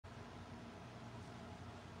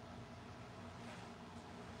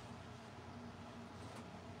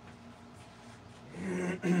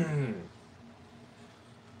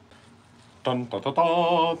Dun, da, da,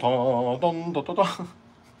 da, da, dun, da, da, da.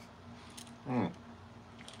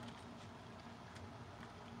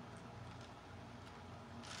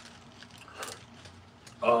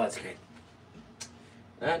 Oh, that's great.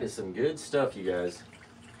 That is some good stuff, you guys.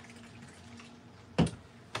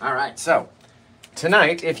 All right, so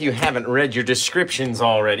tonight, if you haven't read your descriptions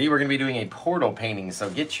already, we're going to be doing a portal painting. So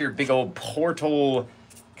get your big old portal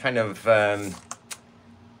kind of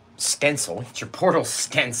stencil. Get your portal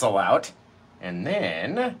stencil out. And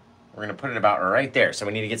then we're going to put it about right there. So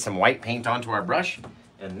we need to get some white paint onto our brush.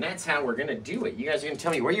 And that's how we're going to do it. You guys are going to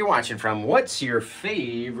tell me where you're watching from. What's your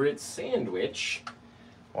favorite sandwich?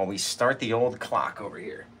 While we start the old clock over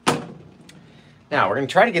here. Now, we're going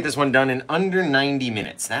to try to get this one done in under 90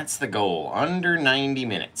 minutes. That's the goal, under 90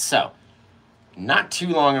 minutes. So, not too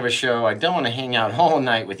long of a show. I don't want to hang out all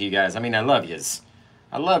night with you guys. I mean, I love yous.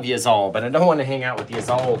 I love yous all, but I don't want to hang out with yous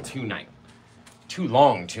all tonight. Too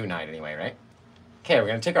long tonight anyway, right? Okay, we're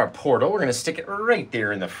going to take our portal. We're going to stick it right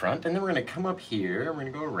there in the front, and then we're going to come up here. We're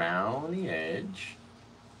going to go around the edge.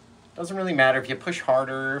 Doesn't really matter if you push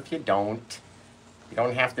harder, if you don't. You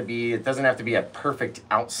don't have to be, it doesn't have to be a perfect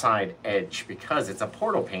outside edge because it's a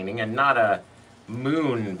portal painting and not a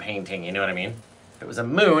moon painting, you know what I mean? If it was a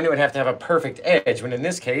moon, it would have to have a perfect edge, when in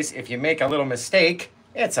this case, if you make a little mistake,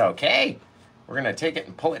 it's okay. We're gonna take it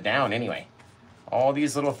and pull it down anyway. All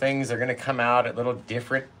these little things are gonna come out at little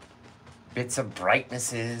different bits of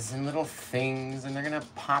brightnesses and little things, and they're gonna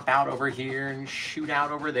pop out over here and shoot out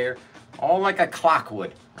over there, all like a clock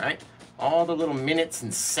would, right? All the little minutes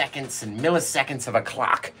and seconds and milliseconds of a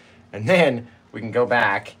clock. And then we can go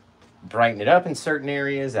back, brighten it up in certain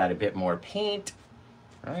areas, add a bit more paint,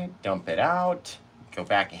 right? Dump it out, go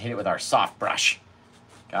back and hit it with our soft brush.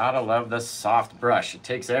 Gotta love the soft brush. It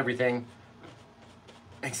takes everything,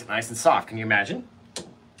 makes it nice and soft. Can you imagine?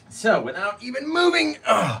 So without even moving,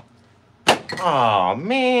 oh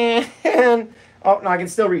man. Oh, no, I can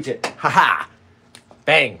still reach it. Haha.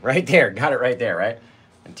 Bang, right there. Got it right there, right?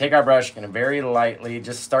 And take our brush and very lightly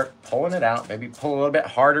just start pulling it out. Maybe pull a little bit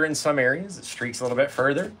harder in some areas. It streaks a little bit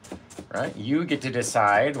further, right? You get to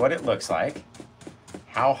decide what it looks like,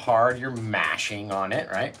 how hard you're mashing on it,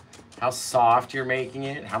 right? How soft you're making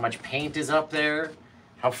it, how much paint is up there,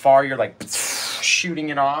 how far you're like shooting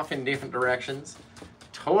it off in different directions.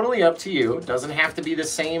 Totally up to you. It doesn't have to be the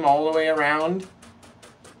same all the way around,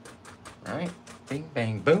 right? Bing,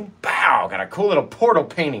 bang, boom, pow. Got a cool little portal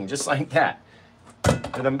painting just like that.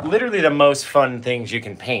 They're literally the most fun things you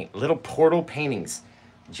can paint. Little portal paintings.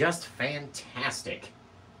 Just fantastic.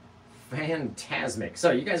 Phantasmic.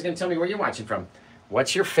 So you guys are going to tell me where you're watching from.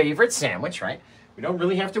 What's your favorite sandwich, right? We don't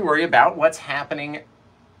really have to worry about what's happening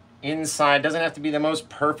inside. Doesn't have to be the most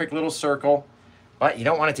perfect little circle, but you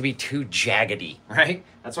don't want it to be too jaggedy, right?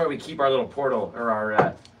 That's why we keep our little portal, or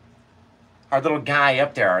our little guy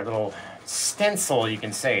up there, our little stencil, you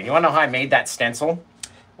can say. And you want to know how I made that stencil?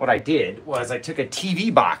 What I did was I took a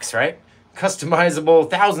TV box, right? Customizable,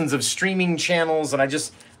 thousands of streaming channels, and I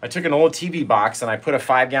took an old TV box and I put a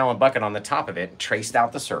 5-gallon bucket on the top of it, traced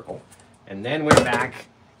out the circle, and then went back,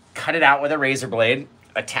 cut it out with a razor blade,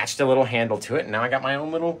 attached a little handle to it, and now I got my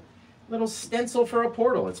own little stencil for a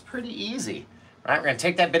portal. It's pretty easy, right? We're gonna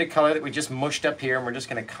take that bit of color that we just mushed up here, and we're just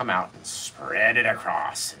gonna come out and spread it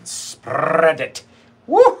across, and spread it.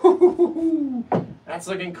 Woo-hoo-hoo-hoo-hoo. That's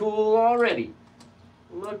looking cool already.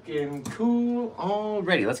 Looking cool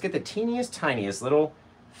already. Let's get the teeniest, tiniest little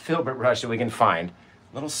filbert brush that we can find.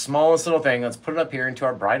 Little smallest little thing. Let's put it up here into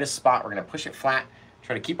our brightest spot. We're gonna push it flat,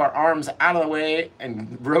 try to keep our arms out of the way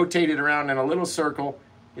and rotate it around in a little circle.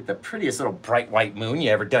 Get the prettiest little bright white moon you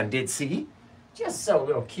ever did see. Just so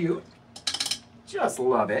little cute. Just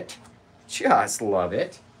love it. Just love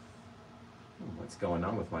it. What's going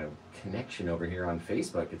on with my connection over here on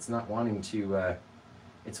Facebook? It's not wanting to,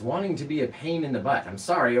 it's wanting to be a pain in the butt. I'm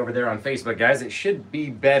sorry over there on Facebook, guys. It should be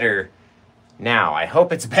better now. I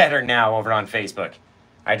hope it's better now over on Facebook.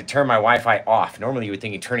 I had to turn my Wi-Fi off. Normally you would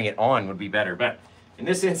think turning it on would be better, but in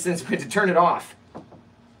this instance, we had to turn it off.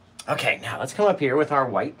 Okay, now let's come up here with our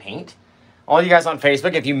white paint. All you guys on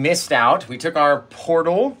Facebook, if you missed out, we took our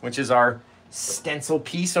portal, which is our stencil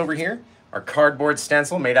piece over here, our cardboard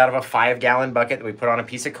stencil made out of a 5-gallon bucket that we put on a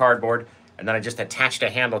piece of cardboard, and then I just attached a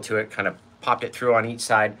handle to it, kind of popped it through on each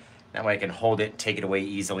side. That way I can hold it and take it away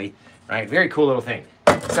easily. Right, very cool little thing.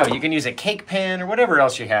 So you can use a cake pan or whatever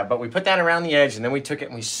else you have, but we put that around the edge, and then we took it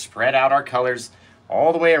and we spread out our colors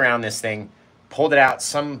all the way around this thing, pulled it out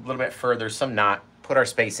some a little bit further, some not, put our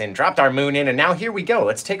space in, dropped our moon in, and now here we go.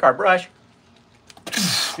 Let's take our brush,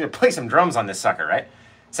 play some drums on this sucker, right?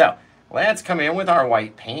 So let's come in with our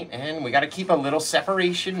white paint, and we got to keep a little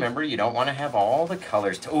separation. Remember, you don't want to have all the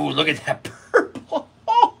colors. Oh, look at that purple.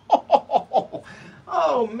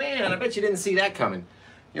 Oh, man, I bet you didn't see that coming.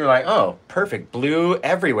 You're like, oh, perfect, blue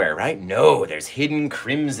everywhere, right? No, there's hidden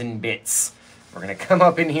crimson bits. We're going to come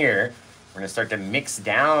up in here. We're going to start to mix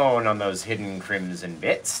down on those hidden crimson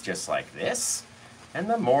bits, just like this. And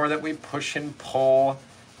the more that we push and pull,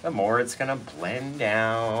 the more it's going to blend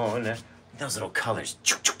down. Those little colors.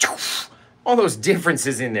 All those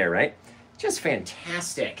differences in there, right? Just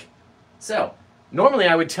fantastic. So, normally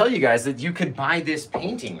I would tell you guys that you could buy this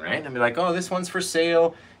painting, right? I'd be like, oh, this one's for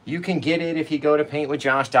sale. You can get it if you go to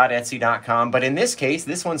paintwithjosh.etsy.com. But in this case,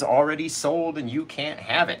 this one's already sold and you can't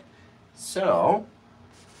have it. So,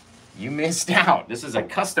 you missed out. This is a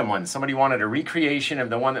custom one. Somebody wanted a recreation of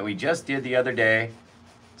the one that we just did the other day.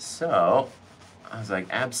 So, I was like,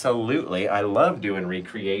 absolutely. I love doing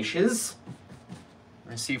recreations.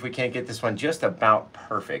 Let's see if we can't get this one just about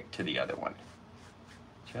perfect to the other one.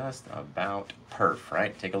 Just about perf,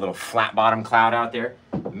 right? Take a little flat bottom cloud out there.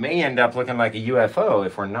 May end up looking like a UFO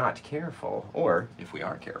if we're not careful, or if we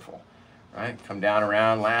are careful, right? Come down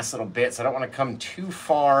around, last little bits. I don't want to come too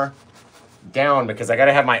far down because I got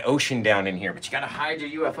to have my ocean down in here, but you got to hide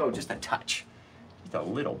your UFO just a touch, just a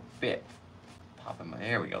little bit. Popping my,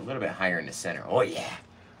 there we go, a little bit higher in the center. Oh yeah,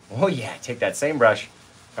 oh yeah. Take that same brush,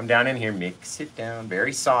 come down in here, mix it down,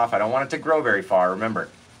 very soft. I don't want it to grow very far. Remember,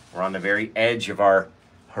 we're on the very edge of our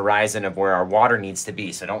horizon of where our water needs to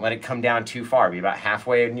be, so don't let it come down too far. Be about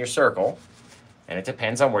halfway in your circle, and it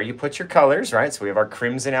depends on where you put your colors, right? So we have our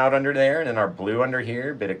crimson out under there, and then our blue under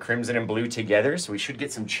here, a bit of crimson and blue together, so we should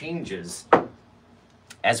get some changes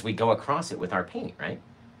as we go across it with our paint, right?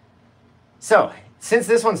 So, since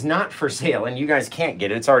this one's not for sale, and you guys can't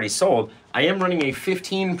get it, it's already sold, I am running a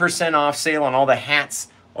 15% off sale on all the hats,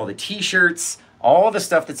 all the t-shirts, all the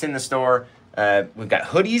stuff that's in the store. We've got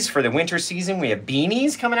hoodies for the winter season. We have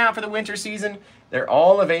beanies coming out for the winter season. They're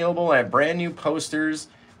all available. I have brand new posters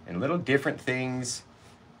and little different things.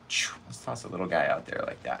 Let's toss a little guy out there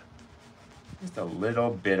like that. Just a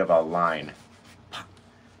little bit of a line. Pop.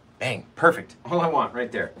 Bang, perfect. All I want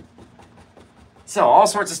right there. So all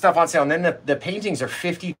sorts of stuff on sale. And then the paintings are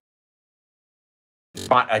 50.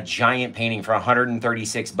 Bought a giant painting for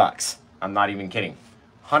 136 bucks. I'm not even kidding.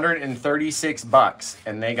 136 bucks.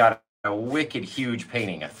 And they got a wicked huge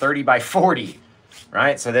painting, a 30 by 40,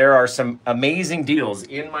 right? So there are some amazing deals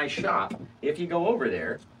in my shop. If you go over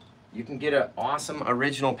there, you can get an awesome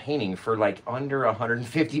original painting for like under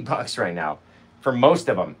 150 bucks right now for most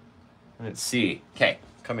of them. Let's see. Okay,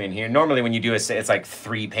 come in here. Normally when you do it's like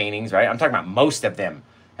 3 paintings, right? I'm talking about most of them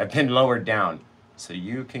have been lowered down. So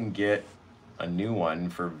you can get a new one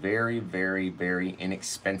for very, very, very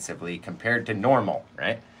inexpensively compared to normal,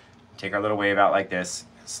 right? Take our little wave out like this.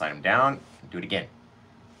 Slide them down, do it again.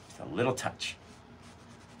 Just a little touch.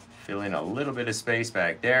 Fill in a little bit of space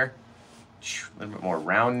back there. A little bit more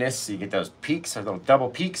roundness so you get those peaks, or little double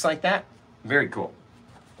peaks like that. Very cool.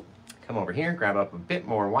 Come over here, grab up a bit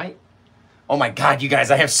more white. Oh my God, you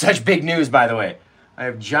guys, I have such big news, by the way. I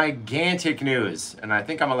have gigantic news, and I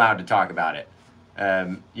think I'm allowed to talk about it.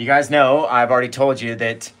 You guys know, I've already told you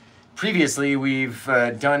that previously we've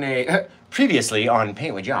done a, previously on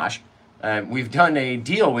Paint with Josh, we've done a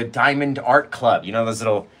deal with Diamond Art Club. You know those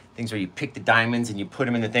little things where you pick the diamonds and you put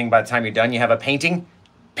them in the thing. By the time you're done, you have a painting.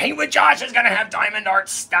 Paint with Josh is going to have diamond art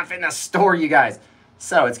stuff in the store, you guys.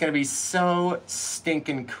 So it's going to be so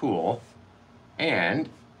stinking cool. And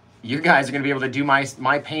you guys are going to be able to do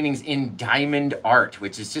my paintings in diamond art,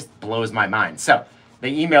 which is just blows my mind. So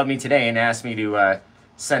they emailed me today and asked me to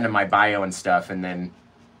send them my bio and stuff. And then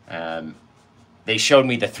they showed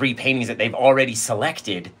me the 3 paintings that they've already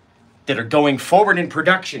selected that are going forward in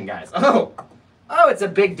production, guys. Oh, it's a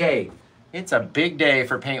big day. It's a big day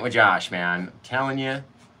for Paint with Josh, man. I'm telling you.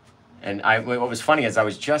 And what was funny is I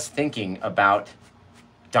was just thinking about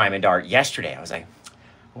diamond art yesterday. I was like,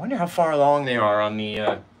 I wonder how far along they are on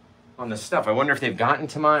the stuff. I wonder if they've gotten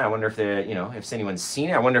to mine. I wonder if they, you know, if anyone's seen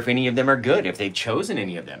it. I wonder if any of them are good, if they've chosen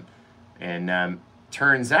any of them. And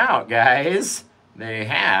turns out, guys, they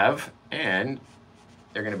have, and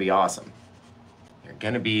they're gonna be awesome. They're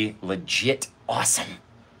gonna be legit awesome.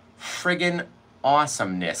 Friggin'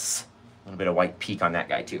 awesomeness. A little bit of white peak on that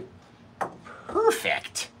guy too.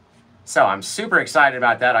 Perfect. So I'm super excited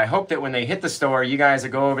about that. I hope that when they hit the store, you guys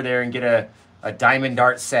will go over there and get a diamond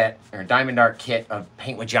art set or a diamond art kit of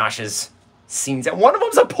Paint with Josh's scenes. And one of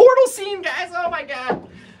them's a portal scene, guys. Oh my God.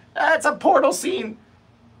 That's a portal scene.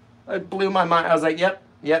 It blew my mind. I was like, yep.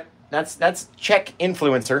 That's check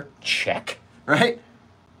influencer. Check, right?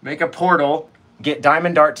 Make a portal get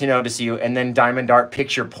Diamond Art to notice you, and then Diamond Art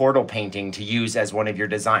picks your portal painting to use as one of your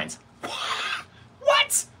designs.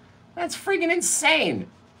 What? That's freaking insane.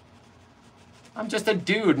 I'm just a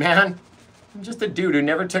dude, man. I'm just a dude who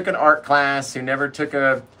never took an art class, who never took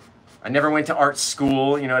I never went to art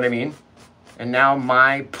school, you know what I mean? And now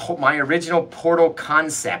my original portal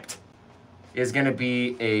concept is gonna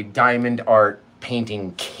be a Diamond Art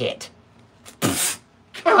painting kit.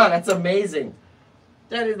 God, that's amazing.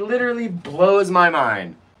 That it literally blows my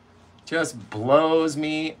mind. Just blows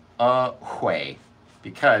me away.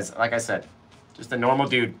 Because, like I said, just a normal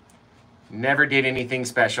dude. Never did anything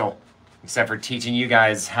special except for teaching you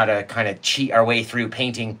guys how to kind of cheat our way through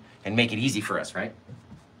painting and make it easy for us, right?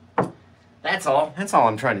 That's all. That's all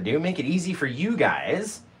I'm trying to do. Make it easy for you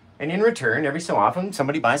guys. And in return, every so often,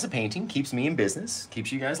 somebody buys a painting, keeps me in business,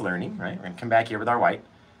 keeps you guys learning, right? We're going to come back here with our white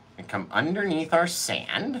and come underneath our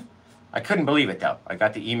sand. I couldn't believe it, though. I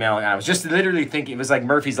got the email, and I was just literally thinking, it was like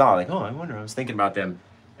Murphy's Law. Like, oh, I wonder, I was thinking about them.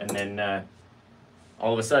 And then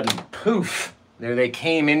all of a sudden, poof, there they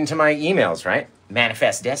came into my emails, right?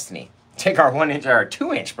 Manifest destiny. Take our 1-inch or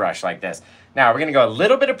 2-inch brush like this. Now, we're going to go a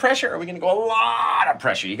little bit of pressure, or we're going to go a lot of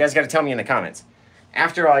pressure? You guys got to tell me in the comments.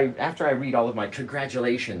 After I read all of my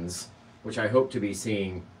congratulations, which I hope to be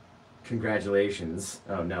seeing congratulations.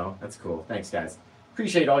 Oh, no, that's cool. Thanks, guys.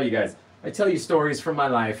 Appreciate all you guys. I tell you stories from my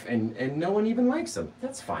life, and no one even likes them.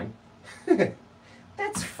 That's fine.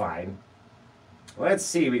 That's fine. Let's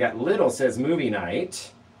see. We got Little says movie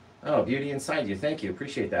night. Oh, beauty inside you. Thank you.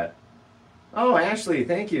 Appreciate that. Oh, Ashley,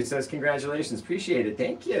 thank you. Says congratulations. Appreciate it.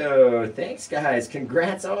 Thank you. Thanks, guys.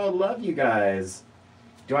 Congrats. Oh, love you guys.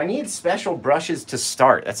 Do I need special brushes to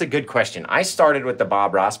start? That's a good question. I started with the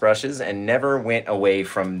Bob Ross brushes and never went away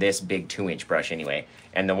from this big 2-inch brush anyway,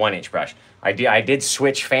 and the 1-inch brush. I did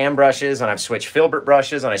switch fan brushes, and I've switched filbert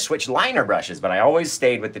brushes, and I switched liner brushes, but I always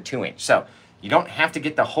stayed with the 2-inch. So you don't have to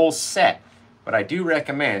get the whole set, but I do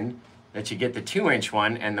recommend that you get the 2-inch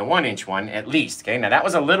one and the 1-inch one at least, okay? Now that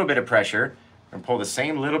was a little bit of pressure. I'm gonna pull the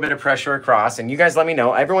same little bit of pressure across, and you guys let me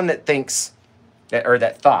know, everyone that thinks,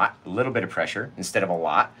 that thought a little bit of pressure instead of a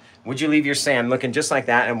lot, would you leave your sand looking just like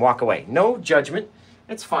that and walk away? No judgment.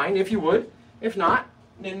 It's fine if you would. If not,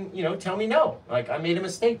 then, you know, tell me no. Like, I made a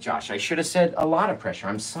mistake, Josh. I should have said a lot of pressure.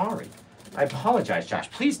 I'm sorry. I apologize,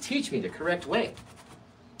 Josh. Please teach me the correct way.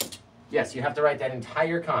 Yes, you have to write that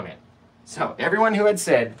entire comment. So, everyone who had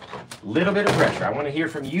said little bit of pressure, I want to hear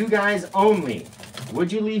from you guys only.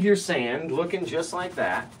 Would you leave your sand looking just like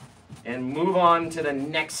that and move on to the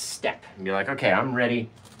next step? And be like, okay, I'm ready.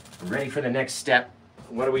 I'm ready for the next step.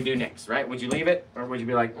 What do we do next, right? Would you leave it? Or would you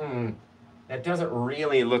be like, that doesn't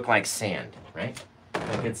really look like sand, right?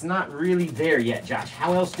 Like, it's not really there yet, Josh.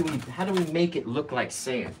 How do we make it look like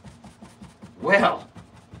sand? Well,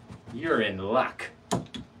 you're in luck.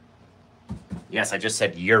 Yes, I just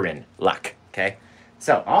said you're in luck, okay?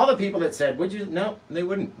 So, all the people that said, would you? No, they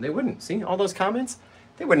wouldn't. They wouldn't. See all those comments?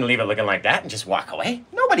 They wouldn't leave it looking like that and just walk away.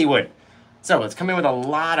 Nobody would. So, let's come in with a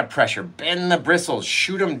lot of pressure. Bend the bristles,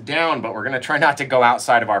 shoot them down, but we're going to try not to go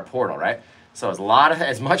outside of our portal, right? So,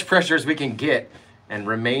 as much pressure as we can get and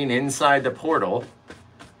remain inside the portal.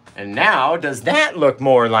 And now, does that look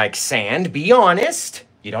more like sand? Be honest.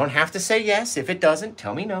 You don't have to say yes. If it doesn't,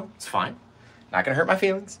 tell me no. It's fine. Not going to hurt my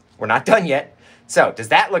feelings. We're not done yet. So, does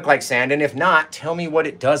that look like sand? And if not, tell me what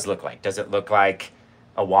it does look like. Does it look like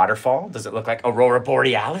a waterfall? Does it look like Aurora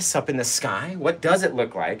Borealis up in the sky? What does it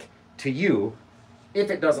look like to you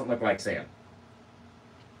if it doesn't look like sand?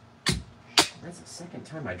 That's the second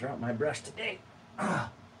time I dropped my brush today.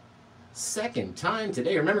 Second time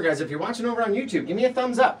today. Remember, guys, if you're watching over on YouTube, give me a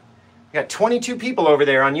thumbs up. We got 22 people over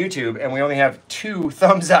there on YouTube, and we only have 2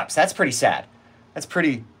 thumbs ups. That's pretty sad. That's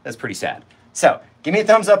pretty sad. So, give me a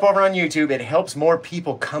thumbs up over on YouTube. It helps more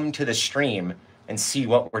people come to the stream and see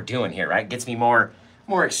what we're doing here, right? Gets me more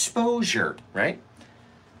exposure, right?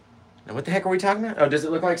 Now, what the heck are we talking about? Oh, does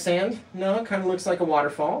it look like sand? No, it kind of looks like a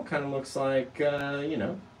waterfall. Kind of looks like, you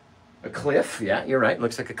know, a cliff. Yeah, you're right.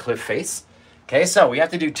 Looks like a cliff face. Okay, so we have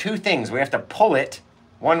to do 2 things. We have to pull it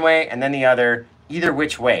one way and then the other, either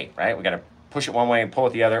which way, right? We got to push it one way and pull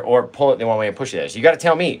it the other, or pull it the one way and push it the other. So you got to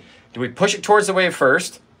tell me, do we push it towards the wave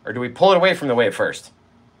first, or do we pull it away from the wave first?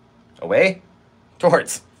 Away,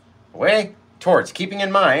 towards. Away, towards. Keeping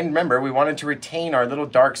in mind, remember, we wanted to retain our little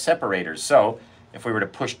dark separators. So if we were to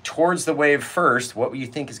push towards the wave first, what do you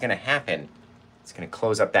think is going to happen? It's going to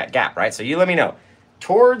close up that gap, right? So you let me know.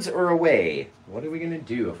 Towards or away? What are we going to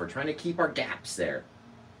do if we're trying to keep our gaps there?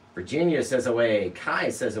 Virginia says away. Kai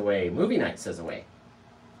says away. Movie night says away.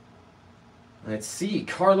 Let's see.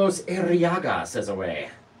 Carlos Arriaga says away.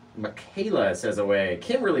 Michaela says away.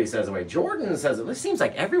 Kimberly says away. Jordan says away. This seems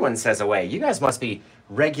like everyone says away. You guys must be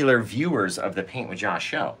regular viewers of the Paint with Josh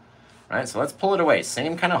show. All right, so let's pull it away.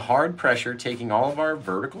 Same kind of hard pressure, taking all of our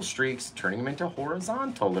vertical streaks, turning them into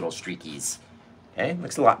horizontal little streakies. Okay,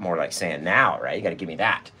 looks a lot more like sand now, right? You got to give me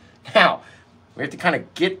that. Now, we have to kind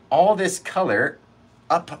of get all this color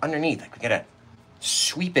up underneath. Like we got to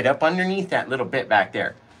sweep it up underneath that little bit back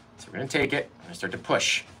there. So we're going to take it, we're going to start to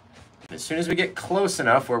push. And as soon as we get close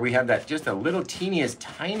enough where we have that just a little teeniest,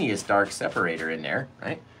 tiniest dark separator in there,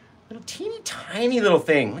 right? Little teeny tiny little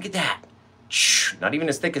thing. Look at that. Not even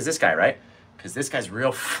as thick as this guy, right? Because this guy's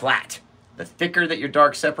real flat. The thicker that your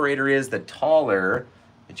dark separator is, the taller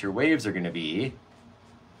that your waves are going to be.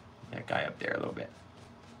 That guy up there a little bit.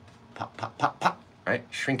 Pop, pop, pop, pop. Right?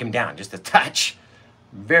 Shrink him down just a touch.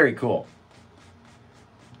 Very cool.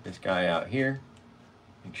 This guy out here.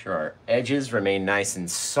 Make sure our edges remain nice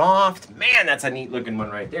and soft. Man, that's a neat looking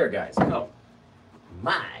one right there, guys. Oh,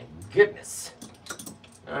 my goodness.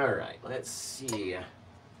 All right, let's see.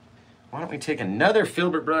 Why don't we take another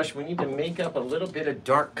filbert brush? We need to make up a little bit of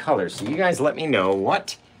dark color. So you guys let me know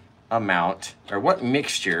what amount or what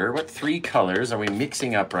mixture, what 3 colors are we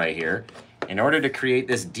mixing up right here in order to create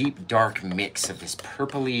this deep dark mix of this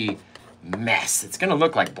purpley mess. It's gonna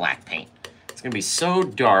look like black paint. It's gonna be so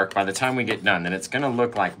dark by the time we get done that it's gonna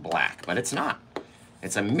look like black, but it's not.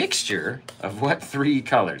 It's a mixture of what 3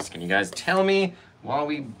 colors? Can you guys tell me while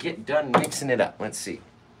we get done mixing it up? Let's see.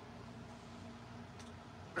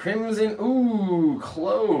 Crimson, ooh,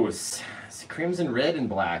 close. It's crimson, red, and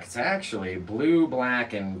black. It's actually blue,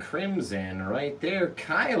 black, and crimson right there.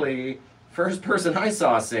 Kylie, first person I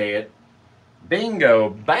saw say it. Bingo,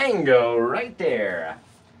 bango, right there.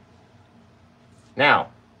 Now,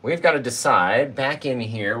 we've got to decide back in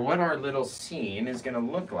here what our little scene is going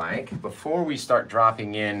to look like before we start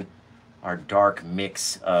dropping in our dark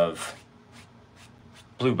mix of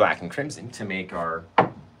blue, black, and crimson to make our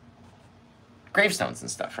gravestones and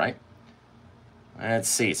stuff, right? Let's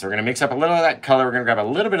see. So we're going to mix up a little of that color. We're going to grab a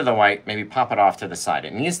little bit of the white, maybe pop it off to the side.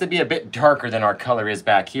 It needs to be a bit darker than our color is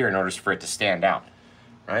back here in order for it to stand out.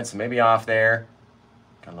 All right, so maybe off there.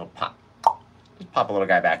 Got a little pop. Just pop a little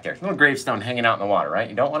guy back there. A little gravestone hanging out in the water, right?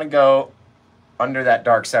 You don't want to go under that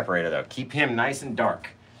dark separator, though. Keep him nice and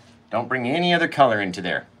dark. Don't bring any other color into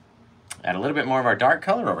there. Add a little bit more of our dark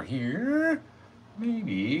color over here.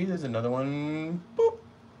 Maybe there's another one. Boop,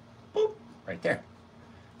 boop. Right there.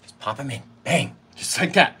 Just pop them in. Bang. Just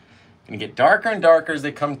like that. Gonna get darker and darker as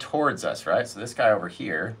they come towards us, right? So this guy over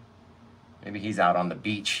here, maybe he's out on the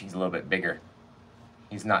beach. He's a little bit bigger.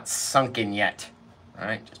 He's not sunken yet. All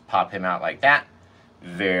right, just pop him out like that.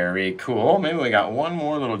 Very cool. Maybe we got one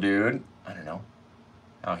more little dude. I don't know.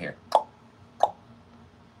 Out here.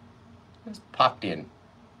 Just popped in.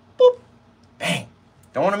 Boop. Bang.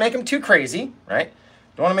 Don't want to make him too crazy, right?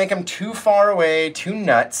 Don't want to make him too far away, too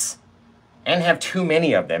nuts, and have too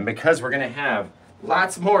many of them because we're going to have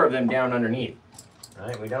lots more of them down underneath. All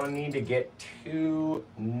right, we don't need to get too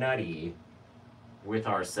nutty with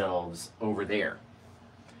ourselves over there.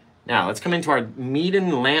 Now, let's come into our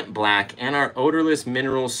Meaden Lamp Black and our Odorless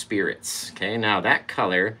Mineral Spirits. Okay, now that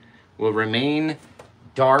color will remain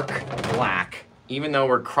dark black, even though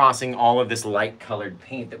we're crossing all of this light colored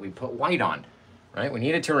paint that we put white on, right? We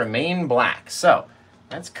need it to remain black. So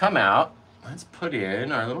let's come out. Let's put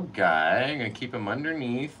in our little guy. I'm going to keep him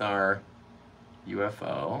underneath our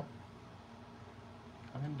UFO.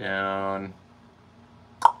 Coming down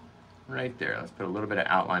right there. Let's put a little bit of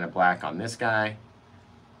outline of black on this guy.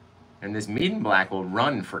 And this Meaden Black will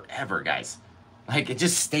run forever, guys. Like, it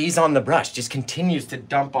just stays on the brush, just continues to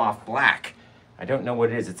dump off black. I don't know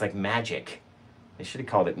what it is. It's like magic. They should have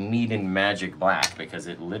called it Meaden Magic Black because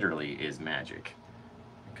it literally is magic.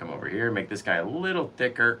 Come over here, make this guy a little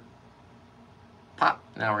thicker. Pop.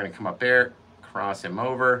 Now we're going to come up there, cross him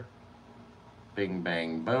over. Bing,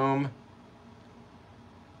 bang, boom.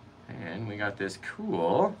 And we got this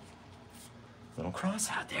cool little cross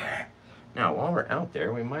out there. Now, while we're out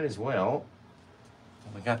there, we might as well,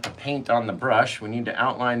 we got the paint on the brush, we need to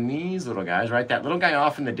outline these little guys, right? That little guy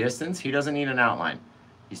off in the distance, he doesn't need an outline.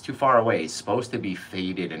 He's too far away. He's supposed to be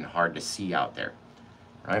faded and hard to see out there,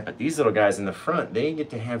 right? But these little guys in the front, they get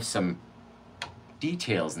to have some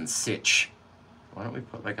details and sitch. Why don't we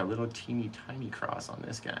put like a little teeny tiny cross on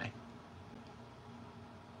this guy?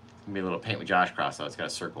 It's gonna be a little Paint with Josh cross, so it's got a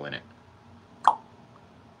circle in it.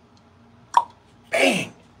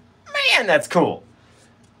 Bang! Man, that's cool.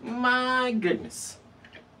 My goodness.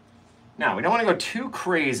 Now, we don't want to go too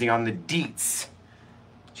crazy on the deets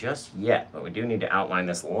just yet, but we do need to outline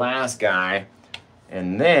this last guy,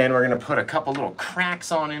 and then we're going to put a couple little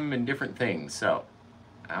cracks on him and different things. So,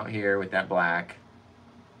 out here with that black.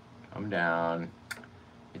 Come down.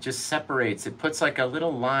 It just separates. It puts like a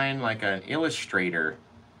little line, like an illustrator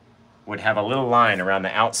would have a little line around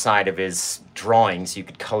the outside of his drawing so you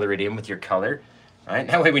could color it in with your color. Right?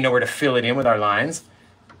 That way we know where to fill it in with our lines.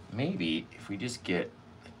 Maybe if we just get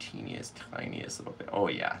the teeniest, tiniest little bit. Oh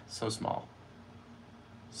yeah, so small.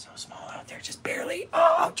 So small out there, just barely.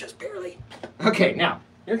 Oh, just barely. Okay, now,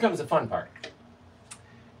 here comes the fun part.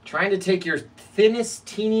 Trying to take your thinnest,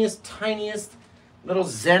 teeniest, tiniest little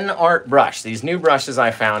Zen Art brush. These new brushes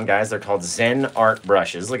I found, guys, they're called Zen Art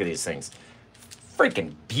brushes. Look at these things.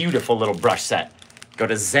 Freaking beautiful little brush set. Go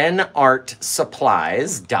to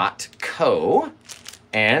zenartsupplies.co,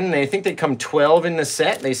 and they think they come 12 in the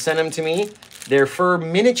set. They sent them to me. They're for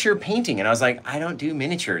miniature painting. And I was like, I don't do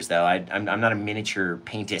miniatures, though. I'm not a miniature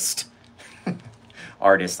paintist.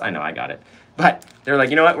 Artist. I know, I got it. But they're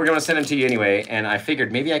like, you know what? We're going to send them to you anyway. And I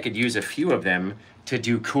figured maybe I could use a few of them to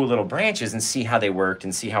do cool little branches and see how they worked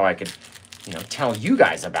and see how I could, you know, tell you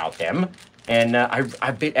guys about them. And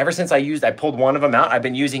I've been, ever since I pulled one of them out, I've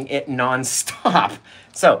been using it nonstop.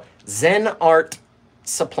 So,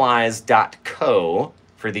 zenartsupplies.co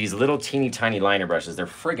for these little teeny tiny liner brushes. They're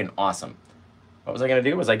friggin' awesome. What was I gonna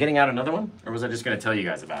do? Was I getting out another one? Or was I just gonna tell you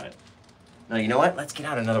guys about it? No, you know what? Let's get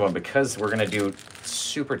out another one because we're gonna do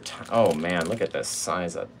super oh man, look at the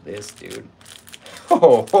size of this dude.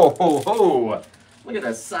 Ho, ho, ho, ho. Look at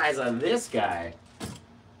the size of this guy.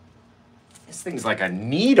 This thing's like a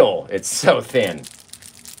needle. It's so thin.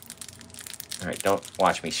 All right, don't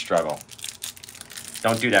watch me struggle.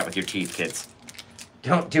 Don't do that with your teeth, kids.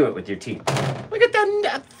 Don't do it with your teeth. Look at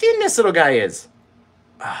how thin this little guy is.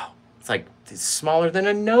 Oh, it's like it's smaller than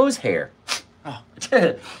a nose hair. Oh,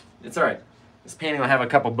 it's all right. This painting will have a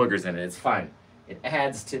couple boogers in it. It's fine. It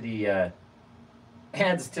adds to the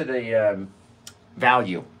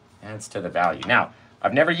value. Adds to the value. Now,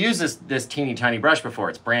 I've never used this teeny tiny brush before.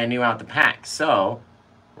 It's brand new out the pack. So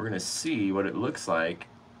we're gonna see what it looks like.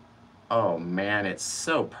 Oh man, it's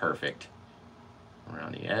so perfect.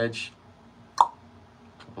 Around the edge. A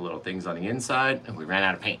couple little things on the inside, and we ran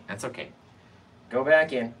out of paint. That's okay. Go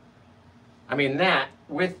back in. I mean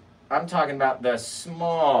I'm talking about the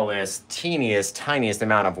smallest, teeniest, tiniest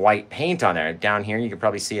amount of white paint on there. Down here, you can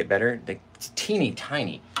probably see it better. It's teeny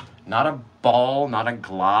tiny. Not a ball, not a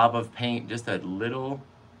glob of paint, just a little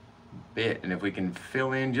bit. And if we can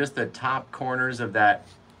fill in just the top corners of that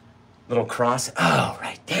little cross, oh,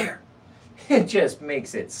 right there. It just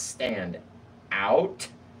makes it stand out.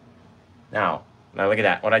 Now look at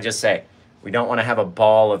that, what'd I just say? We don't want to have a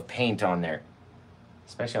ball of paint on there,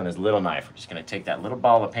 especially on this little knife. We're just gonna take that little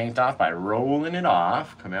ball of paint off by rolling it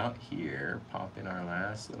off. Come out here, pop in our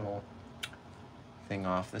last little thing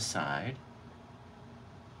off the side.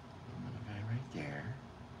 Right there.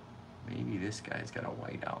 Maybe this guy's got a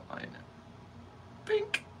white outline.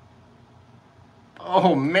 Pink.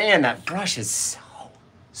 Oh man, that brush is so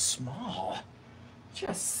small.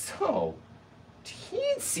 Just so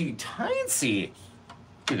teensy tiny.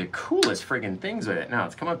 Do the coolest friggin' things with it. Now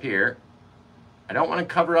let's come up here. I don't want to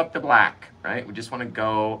cover up the black, right? We just want to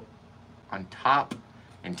go on top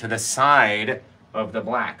and to the side of the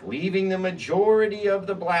black, leaving the majority of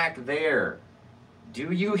the black there.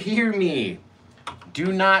 Do you hear me?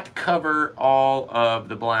 Do not cover all of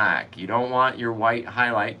the black. You don't want your white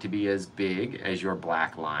highlight to be as big as your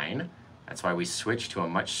black line. That's why we switch to a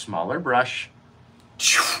much smaller brush.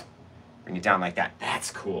 Bring it down like that. That's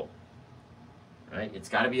cool. Right? It's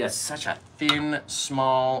got to be such a thin,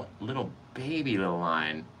 small, little baby little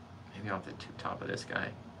line. Maybe off the top of this guy.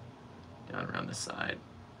 Down around the side.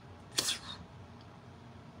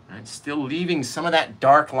 Right? Still leaving some of that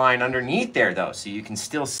dark line underneath there though, so you can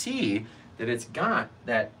still see that it's got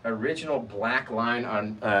that original black line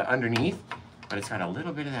on underneath, but it's got a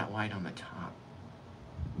little bit of that white on the top.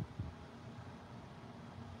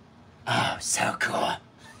 Oh, so cool.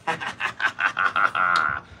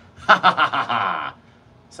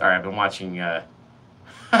 Sorry, I've been watching, I'm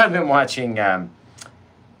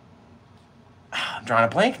drawing a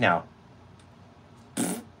blank now.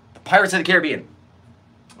 Pirates of the Caribbean.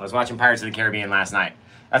 I was watching Pirates of the Caribbean last night.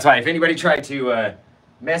 That's why if anybody tried to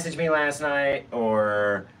message me last night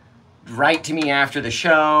or write to me after the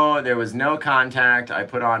show, there was no contact. I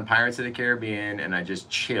put on Pirates of the Caribbean and I just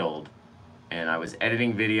chilled. And I was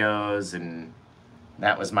editing videos and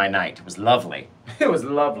that was my night. It was lovely. It was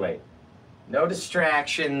lovely. No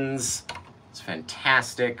distractions. It's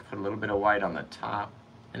fantastic. Put a little bit of white on the top.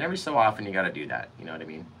 And every so often you gotta do that, you know what I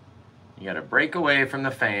mean? You gotta break away from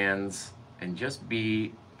the fans and just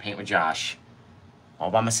paint with Josh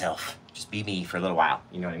all by myself. Just be me for a little while,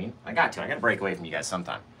 you know what I mean? I gotta break away from you guys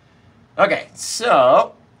sometime. Okay,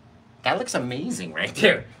 so That looks amazing right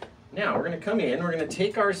there. Now we're gonna come in, we're gonna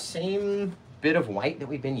take our same bit of white that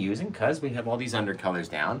we've been using because we have all these undercolors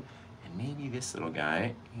down. And maybe this little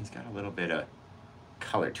guy, he's got a little bit of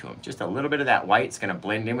color to him. Just a little bit of that white's gonna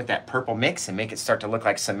blend in with that purple mix and make it start to look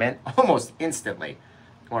like cement almost instantly.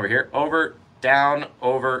 Come over here, over, down,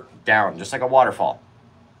 just like a waterfall.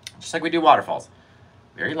 Just like we do waterfalls.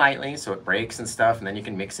 Very lightly so it breaks and stuff, and then you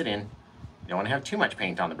can mix it in. You don't wanna have too much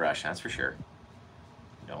paint on the brush, that's for sure.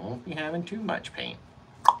 Don't be having too much paint.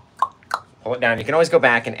 Pull it down. You can always go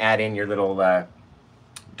back and add in your little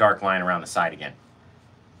dark line around the side again.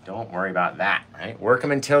 Don't worry about that, right? Work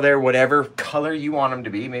them until they're whatever color you want them to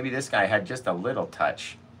be. Maybe this guy had just a little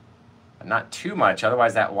touch, but not too much.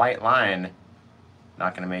 Otherwise, that white line,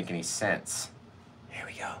 not going to make any sense. There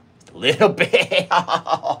we go. Just a little bit.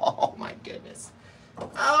 Oh, my goodness.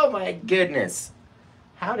 Oh, my goodness.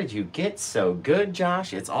 How did you get so good,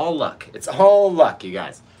 Josh? It's all luck. It's all luck, you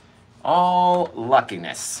guys. All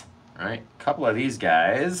luckiness. All right, a couple of these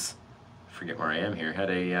guys, forget where I am here, had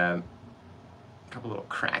a couple little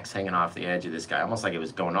cracks hanging off the edge of this guy, almost like it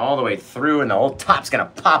was going all the way through and the whole top's gonna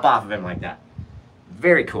pop off of him like that.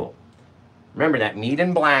 Very cool. Remember that meat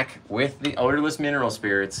and black with the odorless mineral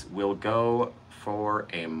spirits will go for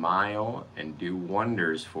a mile and do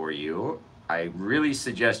wonders for you. I really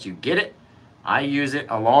suggest you get it. I use it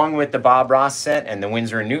along with the Bob Ross set and the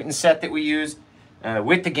Winsor & Newton set that we use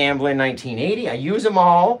with the Gamblin 1980. I use them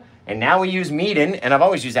all, and now we use Meaden, and I've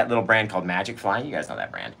always used that little brand called Magic Fly. You guys know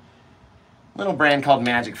that brand. Little brand called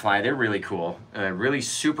Magic Fly. They're really cool. Really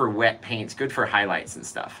super wet paints, good for highlights and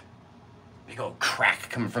stuff. Big old crack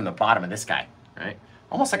coming from the bottom of this guy, right?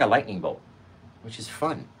 Almost like a lightning bolt, which is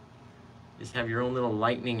fun. Just have your own little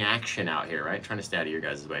lightning action out here, right? Trying to stay out of your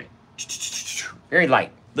guys' way. Very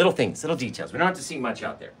light. Little things, little details. We don't have to see much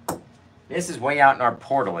out there. This is way out in our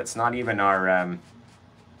portal. It's not even our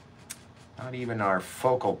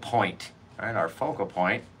focal point. All right, our focal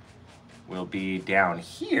point will be down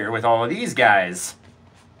here with all of these guys.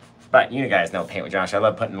 But you guys know Paint with Josh. I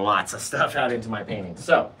love putting lots of stuff out into my paintings.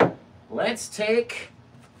 So let's take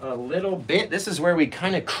a little bit. This is where we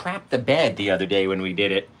kind of crapped the bed the other day when we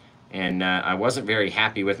did it. And I wasn't very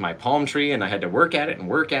happy with my palm tree, and I had to work at it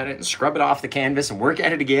and scrub it off the canvas and work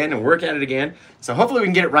at it again and work at it again. So hopefully we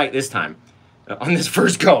can get it right this time on this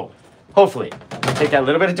first go. Hopefully. Take that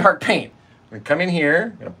little bit of dark paint. We're gonna come in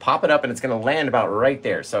here, gonna pop it up, and it's gonna land about right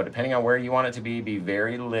there. So depending on where you want it to be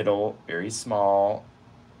very little, very small,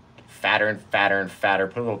 fatter and fatter and fatter.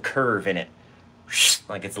 Put a little curve in it,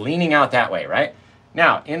 like it's leaning out that way, right?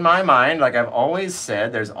 Now, in my mind, like I've always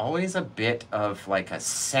said, there's always a bit of like a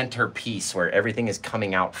centerpiece where everything is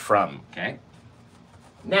coming out from, okay?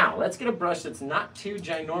 Now, let's get a brush that's not too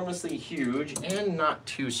ginormously huge and not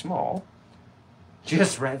too small.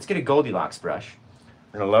 Let's get a Goldilocks brush.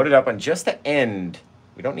 We're gonna load it up on just the end.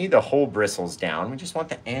 We don't need the whole bristles down. We just want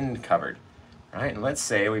the end covered, right? And let's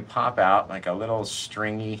say we pop out like a little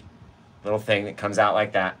stringy little thing that comes out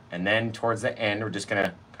like that. And then towards the end, we're just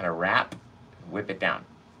gonna kind of wrap, whip it down,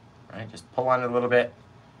 right? Just pull on it a little bit.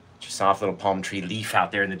 Just soft little palm tree leaf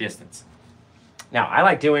out there in the distance. Now, I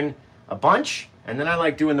like doing a bunch, and then I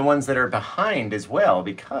like doing the ones that are behind as well,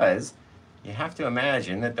 because you have to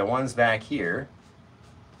imagine that the ones back here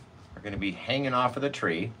are going to be hanging off of the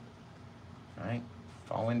tree, right?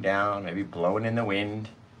 Falling down, maybe blowing in the wind.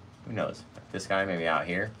 Who knows? This guy maybe out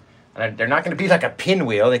here. And they're not going to be like a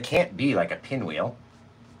pinwheel. They can't be like a pinwheel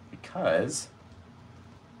because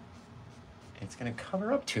it's going to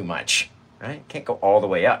cover up too much, right? Can't go all the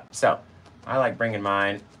way up. So I like bringing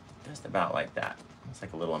mine just about like that. It's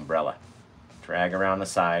like a little umbrella. Drag around the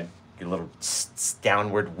side, get a little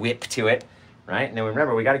downward whip to it, right? And then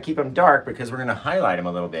remember, we got to keep them dark because we're going to highlight them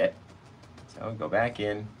a little bit. So go back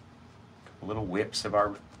in, a couple little whips of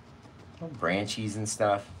our little branchies and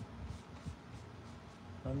stuff.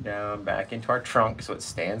 Come down, back into our trunk so it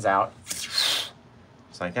stands out. Just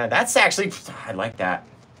like that. That's actually, I like that.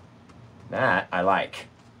 That I like.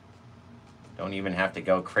 Don't even have to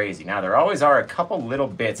go crazy. Now, there always are a couple little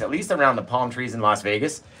bits, at least around the palm trees in Las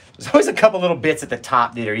Vegas. There's always a couple little bits at the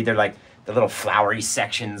top that are either like the little flowery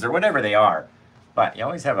sections or whatever they are. But you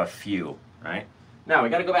always have a few, right? Now, we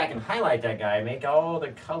got to go back and highlight that guy, make all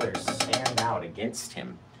the colors stand out against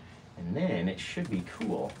him. And then it should be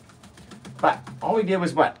cool. But all we did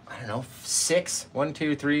was what? I don't know, 6, 1,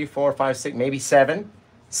 2, 3, 4, 5, 6, maybe 7.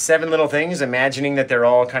 7 little things, imagining that they're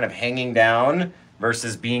all kind of hanging down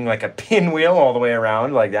versus being like a pinwheel all the way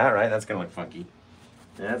around like that, right? That's gonna look funky.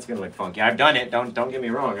 That's gonna look funky. I've done it, don't get me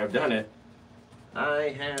wrong, I've done it.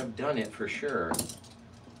 I have done it for sure.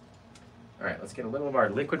 All right, let's get a little of our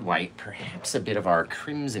liquid white, perhaps a bit of our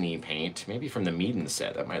crimson-y paint, maybe from the Meaden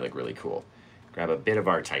set. That might look really cool. Grab a bit of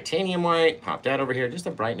our titanium white, pop that over here just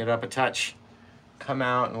to brighten it up a touch. Come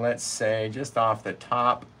out and let's say just off the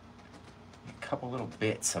top, a couple little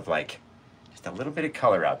bits of like, just a little bit of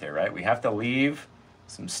color out there, right? We have to leave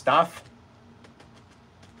some stuff.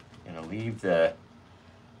 Gonna leave the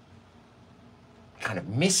kind of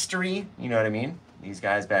mystery, you know what I mean? These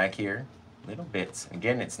guys back here, little bits.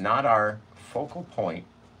 Again, it's not our focal point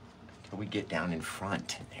until we get down in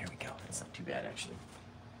front. There we go. That's not too bad, actually.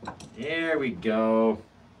 There we go.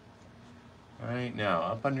 All right, now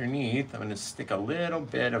up underneath, I'm going to stick a little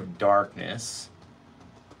bit of darkness,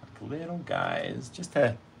 like little guys, just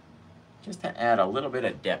to add a little bit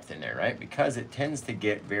of depth in there, right? Because it tends to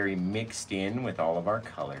get very mixed in with all of our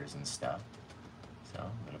colors and stuff. So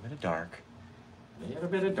a little bit of dark, a little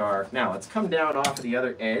bit of dark. Now let's come down off of the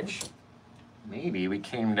other edge. Maybe we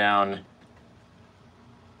came down,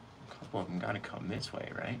 a couple of them got to come this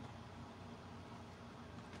way, right?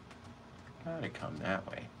 Got to come that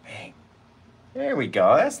way. Bang. There we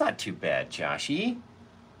go. That's not too bad, Joshy.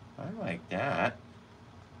 I like that.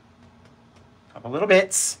 Couple little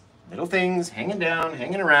bits, little things hanging down,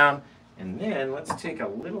 hanging around. And then let's take a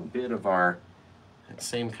little bit of our that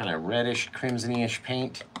same kind of reddish, crimson-ish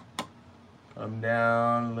paint. Come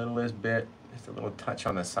down a littlest bit. Just a little touch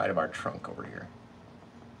on the side of our trunk over here.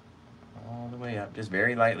 All the way up, just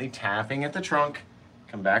very lightly tapping at the trunk.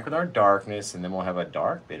 Come back with our darkness, and then we'll have a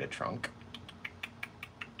dark bit of trunk.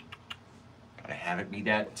 Gotta have it be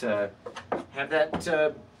that, have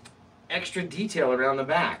that extra detail around the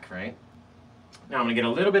back, right? Now I'm gonna get a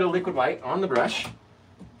little bit of liquid white on the brush.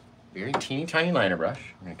 Very teeny tiny liner brush.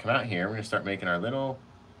 We're gonna come out here, we're gonna start making our little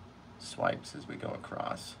swipes as we go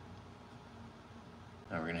across.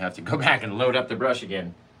 Now we're gonna have to go back and load up the brush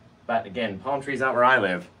again. But again, palm trees out where I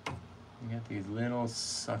live. You got these little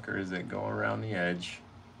suckers that go around the edge.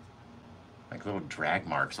 Like little drag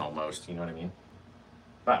marks almost, you know what I mean?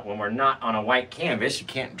 But when we're not on a white canvas, you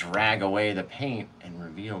can't drag away the paint and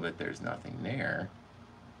reveal that there's nothing there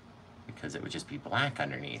because it would just be black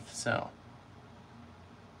underneath. So,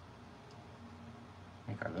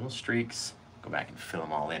 make our little streaks, go back and fill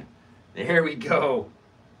them all in. There we go.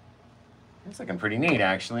 That's looking pretty neat,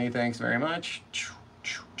 actually. Thanks very much.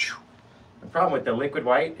 The problem with the liquid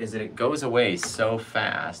white is that it goes away so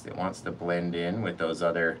fast. It wants to blend in with those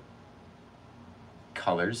other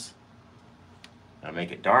colors. Now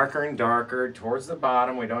make it darker and darker towards the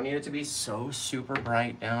bottom. We don't need it to be so super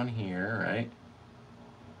bright down here, right?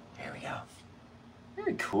 There we go.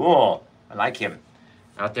 Very cool. I like him.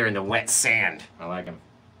 Out there in the wet sand. I like him.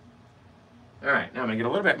 All right, now I'm gonna get a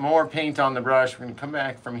little bit more paint on the brush. We're gonna come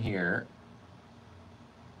back from here.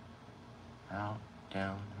 Out,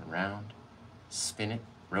 down, around, spin it,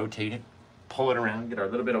 rotate it, pull it around, get our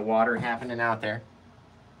little bit of water happening out there.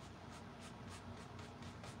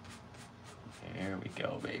 There we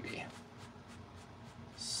go, baby.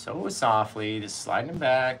 So softly, just sliding them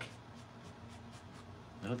back.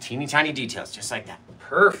 Little teeny tiny details, just like that.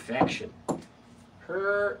 Perfection.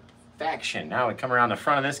 Perfection. Now we come around the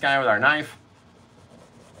front of this guy with our knife.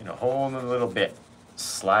 And a whole little bit.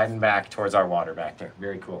 Sliding back towards our water back there.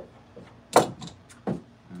 Very cool.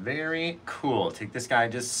 Very cool. Take this guy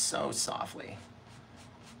just so softly.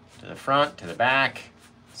 To the front, to the back,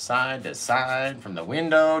 side to side, from the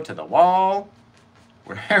window to the wall,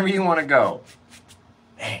 wherever you want to go.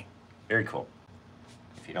 Bang. Very cool.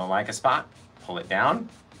 If you don't like a spot, pull it down.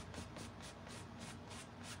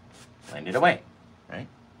 Blend it away, right?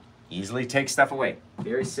 Easily take stuff away.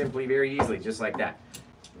 Very simply, very easily, just like that.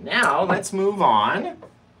 Now, let's move on.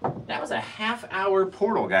 That was a half-hour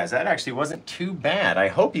portal, guys. That actually wasn't too bad. I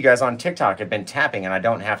hope you guys on TikTok have been tapping and I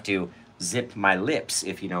don't have to zip my lips,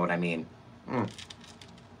 if you know what I mean.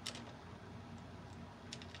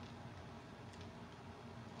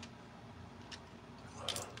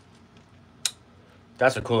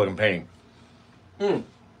 That's a cool-looking painting.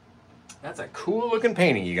 That's a cool-looking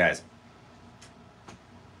painting, you guys.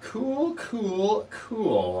 Cool, cool,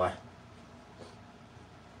 cool.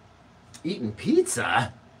 Eating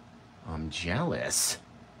pizza? I'm jealous.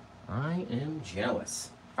 I am jealous.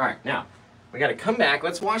 All right, now, we got to come back.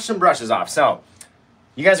 Let's wash some brushes off. So,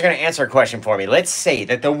 you guys are going to answer a question for me. Let's say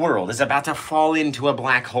that the world is about to fall into a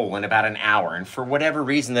black hole in about an hour, and for whatever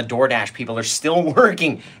reason, the DoorDash people are still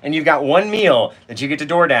working, and you've got one meal that you get to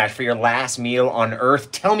DoorDash for your last meal on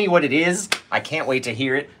Earth. Tell me what it is. I can't wait to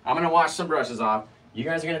hear it. I'm going to wash some brushes off. You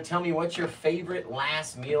guys are going to tell me what your favorite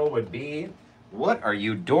last meal would be. What are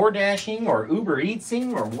you DoorDashing or Uber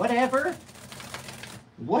Eatsing or whatever?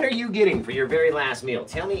 What are you getting for your very last meal?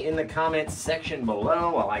 Tell me in the comments section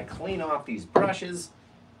below while I clean off these brushes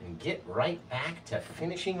and get right back to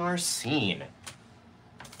finishing our scene.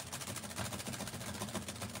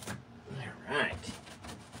 All right.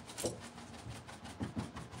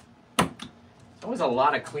 It's always a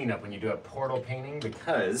lot of cleanup when you do a portal painting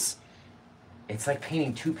because it's like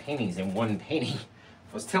painting two paintings in one painting.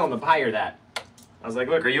 I was telling the buyer that. I was like,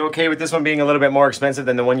 look, are you okay with this one being a little bit more expensive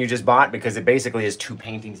than the one you just bought? Because it basically is two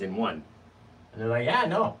paintings in one. And they're like, yeah,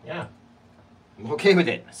 no, yeah. I'm okay with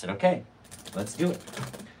it. I said, okay, let's do it.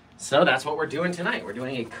 So that's what we're doing tonight. We're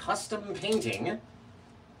doing a custom painting.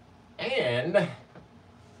 And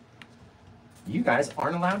you guys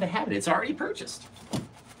aren't allowed to have it. It's already purchased.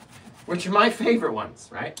 Which are my favorite ones,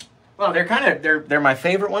 right? Well, they're my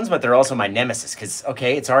favorite ones, but they're also my nemesis. Because,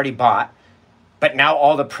 okay, it's already bought. But now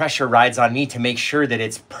all the pressure rides on me to make sure that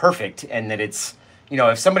it's perfect and that it's, you know,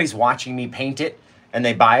 if somebody's watching me paint it and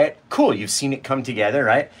they buy it, cool, you've seen it come together,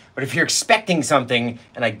 right? But if you're expecting something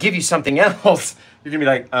and I give you something else, you're gonna be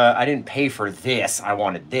like, I didn't pay for this, I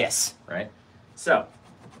wanted this, right? So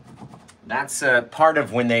that's part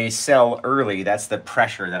of when they sell early, that's the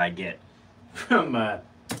pressure that I get from at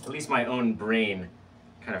least my own brain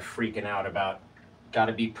kind of freaking out about,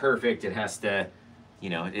 gotta be perfect, it has to, you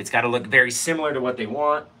know, it's got to look very similar to what they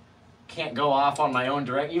want. Can't go off on my own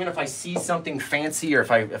direct. Even if I see something fancy or if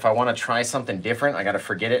I want to try something different, I got to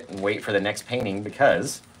forget it and wait for the next painting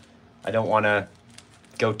because I don't want to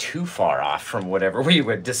go too far off from whatever we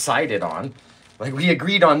would decided on. Like we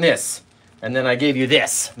agreed on this and then I gave you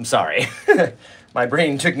this. I'm sorry. My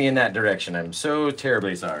brain took me in that direction. I'm so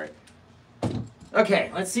terribly sorry.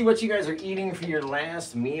 Okay, let's see what you guys are eating for your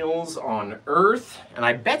last meals on Earth. And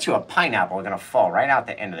I bet you a pineapple is gonna fall right out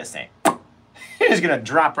the end of this thing. It's gonna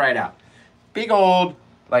drop right out. Big old,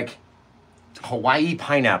 like, Hawaii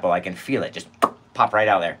pineapple. I can feel it just pop right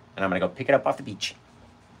out there. And I'm gonna go pick it up off the beach.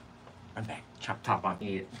 Run back, chop top off and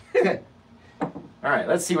eat it. All right,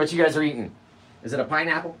 let's see what you guys are eating. Is it a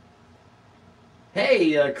pineapple?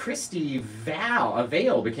 Hey, Christy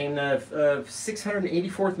Vale became the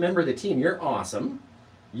 684th member of the team. You're awesome.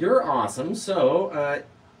 You're awesome. So,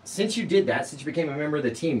 since you did that, since you became a member of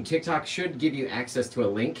the team, TikTok should give you access to a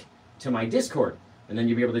link to my Discord. And then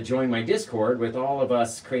you'll be able to join my Discord with all of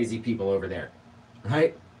us crazy people over there.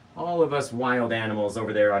 Right? All of us wild animals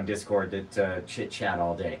over there on Discord that chit-chat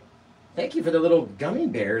all day. Thank you for the little gummy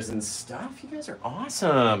bears and stuff. You guys are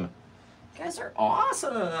awesome. You guys are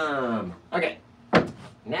awesome. Okay.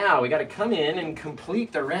 Now we got to come in and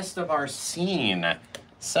complete the rest of our scene.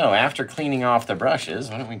 So after cleaning off the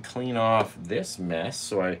brushes, why don't we clean off this mess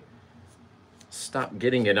so I stop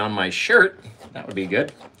getting it on my shirt? That would be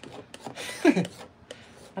good. I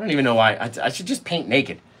don't even know why. I should just paint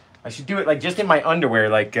naked. I should do it like just in my underwear,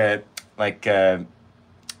 like the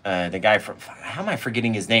guy from, how am I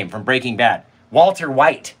forgetting his name, from Breaking Bad? Walter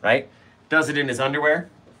White, right? Does it in his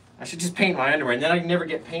underwear. I should just paint my underwear and then I never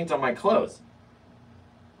get paint on my clothes.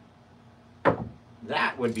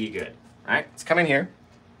 That would be good. All right, let's come in here.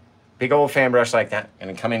 Big old fan brush like that.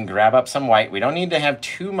 Gonna come in, grab up some white. We don't need to have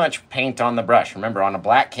too much paint on the brush. Remember, on a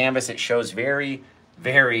black canvas, it shows very,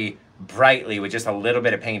 very brightly with just a little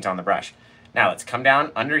bit of paint on the brush. Now let's come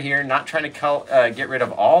down under here, not trying to get rid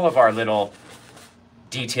of all of our little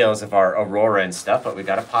details of our aurora and stuff, but we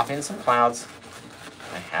gotta pop in some clouds.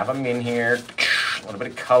 I have them in here. A little bit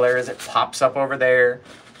of color as it pops up over there.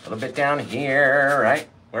 A little bit down here, right?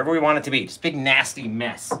 Wherever we want it to be. Just big nasty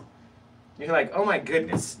mess. You're like, oh my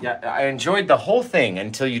goodness. Yeah, I enjoyed the whole thing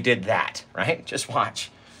until you did that, right? Just watch.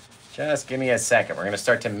 Just give me a second. We're gonna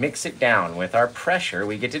start to mix it down with our pressure.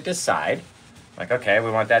 We get to decide, like, okay, we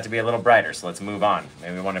want that to be a little brighter, so let's move on.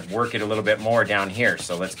 Maybe we want to work it a little bit more down here,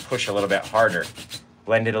 so let's push a little bit harder.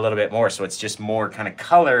 Blend it a little bit more, so it's just more kind of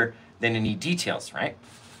color than any details, right?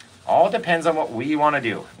 All depends on what we want to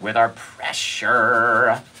do with our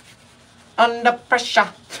pressure. Under pressure.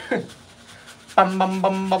 Bum, bum,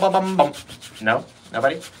 bum, bum, bum, bum. No?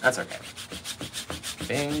 Nobody? That's okay.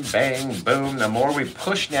 Bing, bang, boom. The more we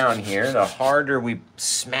push down here, the harder we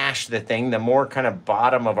smash the thing, the more kind of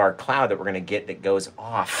bottom of our cloud that we're going to get that goes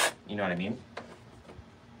off. You know what I mean?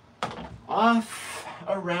 Off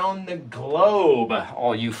around the globe,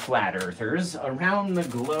 all you flat earthers. Around the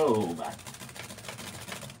globe.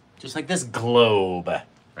 Just like this globe,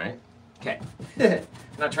 right? Okay. I'm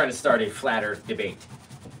not trying to start a flat earth debate.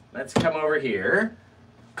 Let's come over here,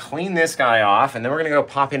 clean this guy off, and then we're gonna go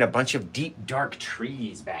pop in a bunch of deep, dark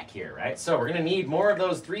trees back here, right? So we're gonna need more of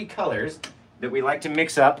those three colors that we like to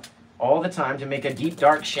mix up all the time to make a deep,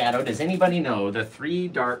 dark shadow. Does anybody know the three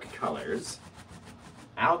dark colors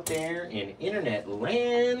out there in internet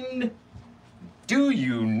land? Do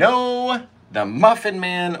you know the Muffin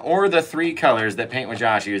Man or the 3 colors that Paint with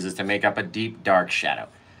Josh uses to make up a deep, dark shadow?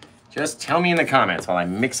 Just tell me in the comments while I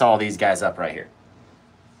mix all these guys up right here.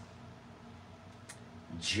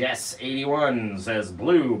 Jess81 says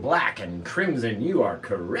blue, black, and crimson. You are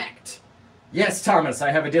correct. Yes, Thomas,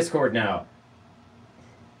 I have a Discord now.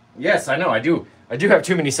 Yes, I know, I do have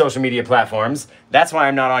too many social media platforms. That's why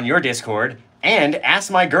I'm not on your Discord. And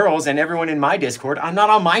ask my girls and everyone in my Discord, I'm not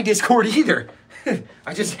on my Discord either.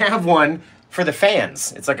 I just have one for the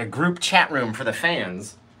fans. It's like a group chat room for the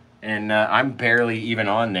fans. And I'm barely even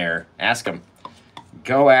on there. Ask them.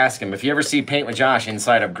 Go ask them. If you ever see Paint with Josh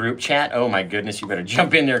inside of group chat, oh my goodness, you better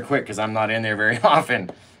jump in there quick because I'm not in there very often.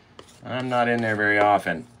 I'm not in there very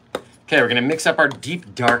often. Okay, we're going to mix up our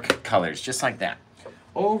deep dark colors just like that.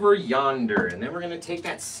 Over yonder. And then we're going to take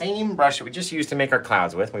that same brush that we just used to make our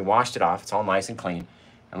clouds with. We washed it off. It's all nice and clean.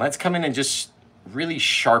 And let's come in and just really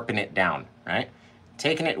sharpen it down, right?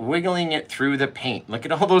 Taking it, wiggling it through the paint. Look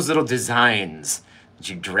at all those little designs that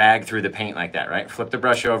you drag through the paint like that, right? Flip the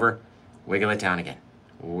brush over, wiggle it down again.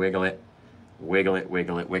 Wiggle it, wiggle it,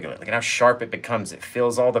 wiggle it, wiggle it. Look at how sharp it becomes. It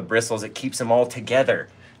fills all the bristles. It keeps them all together.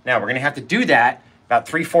 Now, we're going to have to do that about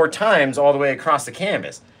 3-4 times all the way across the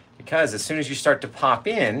canvas because as soon as you start to pop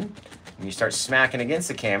in and you start smacking against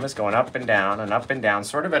the canvas, going up and down,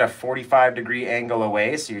 sort of at a 45-degree angle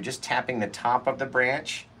away, so you're just tapping the top of the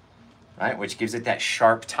branch, right, which gives it that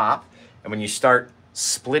sharp top. And when you start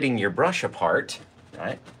splitting your brush apart,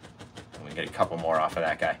 right, let me get a couple more off of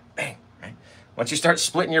that guy. Bang, right? Once you start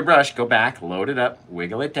splitting your brush, go back, load it up,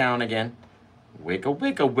 wiggle it down again. Wiggle,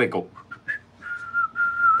 wiggle, wiggle.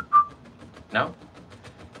 No?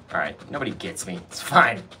 All right, nobody gets me. It's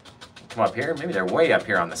fine. Come up here. Maybe they're way up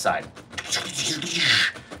here on the side.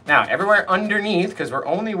 Now, everywhere underneath, because we're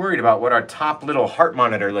only worried about what our top little heart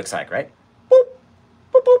monitor looks like, right? Boop,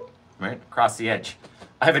 boop, boop. Right, across the edge.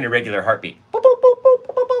 I have an irregular heartbeat. Boop, boop, boop, boop,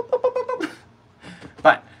 boop, boop, boop, boop, boop.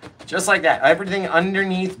 But just like that, everything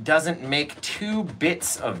underneath doesn't make 2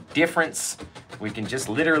 bits of difference. We can just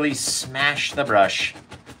literally smash the brush,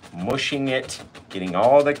 mushing it, getting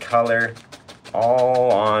all the color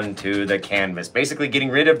all onto the canvas. Basically getting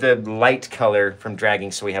rid of the light color from dragging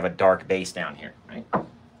so we have a dark base down here, right?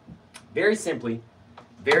 Very simply,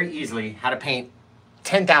 very easily, how to paint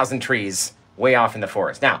 10,000 trees way off in the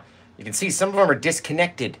forest. Now, you can see some of them are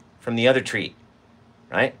disconnected from the other tree,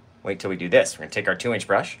 right? Wait till we do this. We're gonna take our 2-inch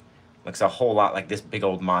brush. Looks a whole lot like this big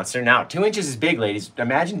old monster. Now, 2 inches is big, ladies.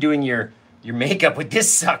 Imagine doing your makeup with this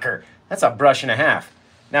sucker. That's a brush and a half.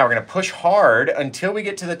 Now we're gonna push hard until we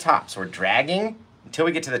get to the top. So we're dragging until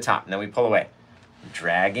we get to the top, and then we pull away.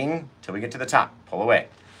 Dragging until we get to the top. Pull away.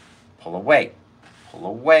 Pull away. Pull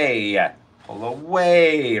away. Pull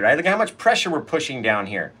away, right? Look at how much pressure we're pushing down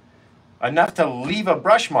here. Enough to leave a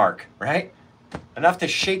brush mark, right? Enough to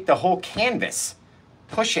shake the whole canvas.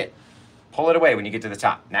 Push it. Pull it away when you get to the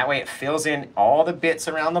top. And that way it fills in all the bits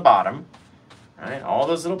around the bottom, right? All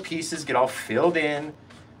those little pieces get all filled in.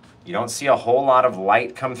 You don't see a whole lot of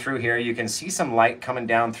light come through here. You can see some light coming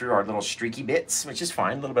down through our little streaky bits, which is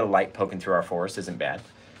fine. A little bit of light poking through our forest isn't bad.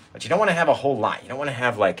 But you don't want to have a whole lot. You don't want to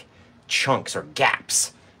have like chunks or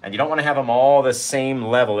gaps. And you don't want to have them all the same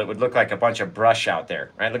level. It would look like a bunch of brush out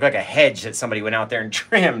there, right? Look like a hedge that somebody went out there and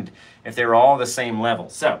trimmed if they were all the same level.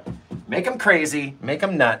 So make them crazy, make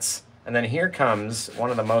them nuts. And then here comes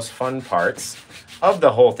one of the most fun parts of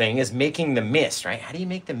the whole thing is making the mist, right? How do you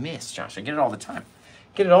make the mist, Josh? I get it all the time.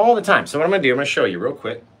 Get it all the time. So what I'm gonna do, I'm gonna show you real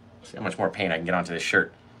quick. See how much more paint I can get onto this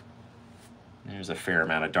shirt. There's a fair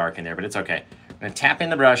amount of dark in there, but it's okay. I'm gonna tap in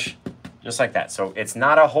the brush just like that. So it's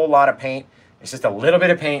not a whole lot of paint. It's just a little bit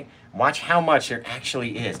of paint. Watch how much there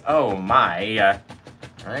actually is. Oh my,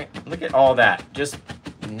 right? Look at all that, just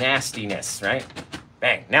nastiness, right?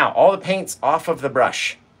 Bang. Now all the paint's off of the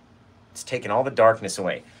brush. It's taken all the darkness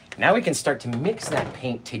away. Now we can start to mix that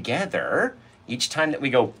paint together. Each time that we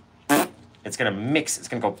go, it's gonna mix, it's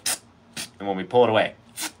gonna go, and when we pull it away,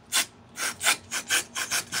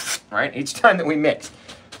 right? Each time that we mix.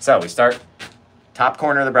 So we start top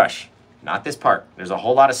corner of the brush, not this part. There's a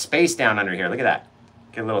whole lot of space down under here. Look at that.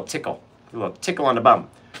 Get a little tickle on the bum.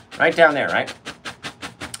 Right down there, right?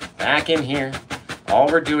 Back in here. All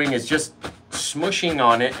we're doing is just smushing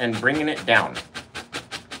on it and bringing it down,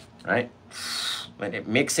 right? Let it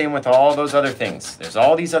mix in with all those other things. There's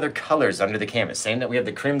all these other colors under the canvas. Same that we have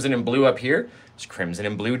the crimson and blue up here. There's crimson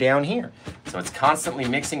and blue down here. So it's constantly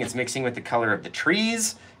mixing. It's mixing with the color of the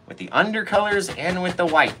trees, with the undercolors, and with the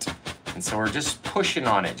white. And so we're just pushing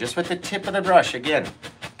on it, just with the tip of the brush. Again,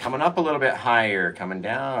 coming up a little bit higher, coming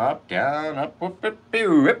down, up, whoop, whoop,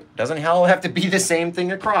 whoop. Doesn't all have to be the same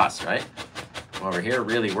thing across, right? Over here,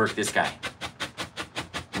 really work this guy.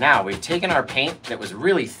 Now we've taken our paint that was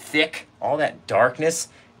really thick, all that darkness,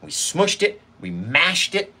 we smushed it, we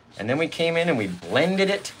mashed it, and then we came in and we blended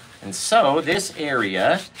it. And so this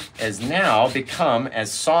area has now become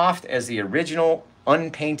as soft as the original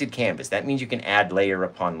unpainted canvas. That means you can add layer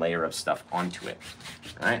upon layer of stuff onto it.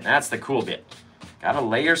 All right, that's the cool bit. Gotta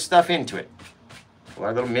layer stuff into it. Put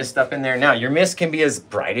our little mist up in there. Now your mist can be as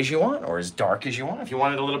bright as you want or as dark as you want. If you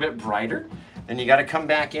want it a little bit brighter, then you gotta come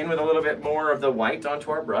back in with a little bit more of the white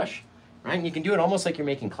onto our brush, right? And you can do it almost like you're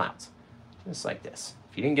making clouds, just like this.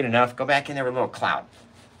 If you didn't get enough, go back in there with a little cloud.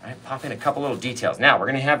 All right, pop in a couple little details. Now we're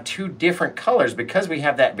gonna have two different colors because we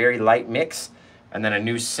have that very light mix and then a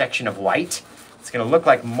new section of white. It's gonna look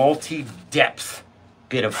like multi-depth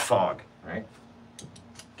bit of fog, right?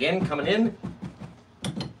 Again, coming in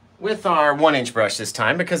with our 1-inch brush this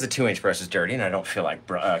time because the 2-inch brush is dirty and I don't feel like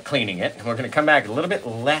cleaning it. And we're gonna come back a little bit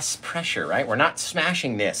less pressure, right? We're not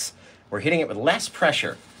smashing this. We're hitting it with less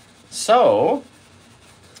pressure. So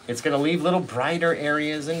it's gonna leave little brighter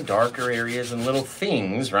areas and darker areas and little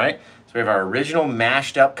things, right? So we have our original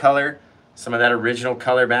mashed up color, some of that original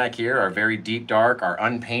color back here, our very deep dark, our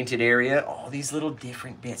unpainted area, all these little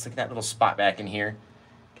different bits. Look at that little spot back in here.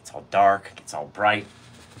 It's all dark, it's all bright.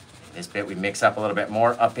 This bit we mix up a little bit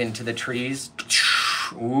more up into the trees.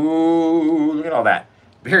 Ooh, look at all that.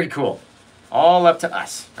 Very cool. All up to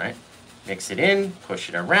us, right? Mix it in, push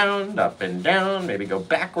it around, up and down, maybe go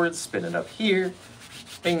backwards, spin it up here.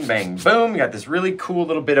 Bing, bang, boom. You got this really cool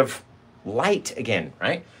little bit of light again,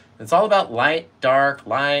 right? It's all about light, dark,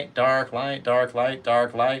 light, dark, light, dark, light,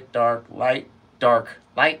 dark, light, dark, light, dark,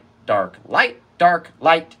 light, dark, light, dark,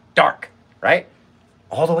 light, dark, right?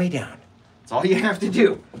 All the way down. That's all you have to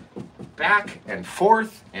do. Back and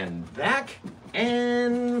forth and back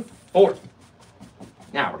and forth.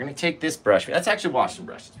 Now we're gonna take this brush. That's actually washing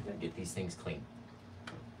brushes. We gotta get these things clean.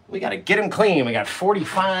 We gotta get them clean. We got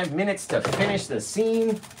 45 minutes to finish the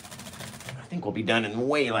scene. I think we'll be done in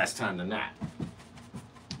way less time than that.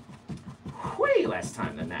 Way less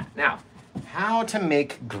time than that. Now, how to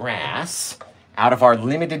make grass out of our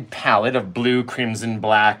limited palette of blue, crimson,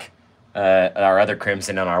 black, our other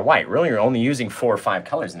crimson, and our white. Really, we're only using 4 or 5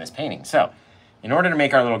 colors in this painting. So, in order to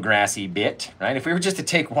make our little grassy bit, right, if we were just to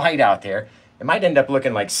take white out there, it might end up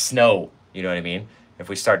looking like snow, you know what I mean? If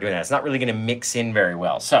we start doing that, it's not really gonna mix in very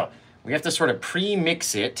well. So, we have to sort of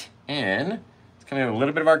pre-mix it, and it's coming in with a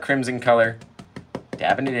little bit of our crimson color,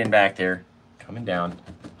 dabbing it in back there, coming down,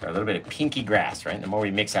 got a little bit of pinky grass, right? The more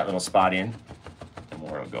we mix that little spot in, the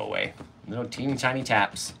more it'll go away. Little teeny tiny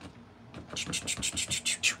taps.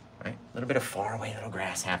 Right? A little bit of far away little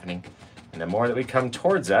grass happening. And the more that we come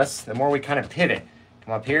towards us, the more we kind of pivot.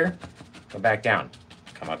 Come up here, go back down.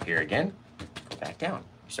 Come up here again, go back down.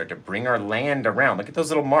 We start to bring our land around. Look at those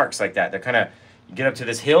little marks like that. They're kind of, you get up to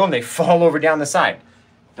this hill and they fall over down the side.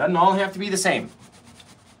 Doesn't all have to be the same.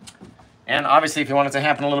 And obviously if you want it to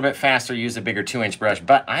happen a little bit faster, use a bigger 2-inch brush.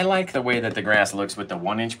 But I like the way that the grass looks with the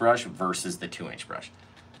 1-inch brush versus the 2-inch brush.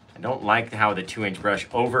 I don't like how the 2-inch brush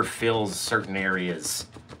overfills certain areas.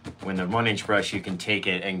 When the 1-inch brush, you can take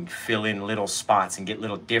it and fill in little spots and get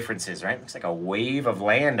little differences, right? Looks like a wave of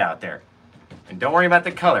land out there. And don't worry about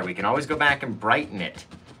the color. We can always go back and brighten it.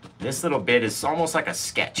 This little bit is almost like a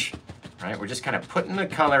sketch, right? We're just kind of putting the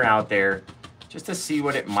color out there just to see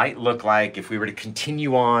what it might look like if we were to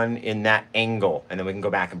continue on in that angle, and then we can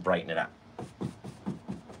go back and brighten it up.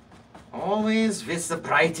 Always with the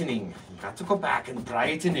brightening. You got to go back and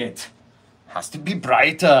brighten it. Has to be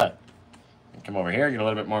brighter. Come over here, get a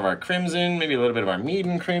little bit more of our crimson, maybe a little bit of our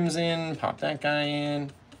medium crimson, pop that guy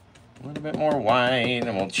in. A little bit more white,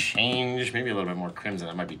 and we'll change, maybe a little bit more crimson.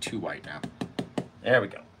 That might be too white now. There we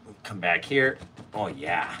go. Come back here. Oh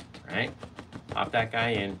yeah, right? Pop that guy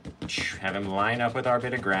in, have him line up with our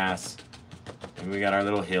bit of grass. Maybe we got our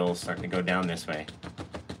little hill starting to go down this way.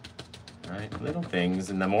 All right, little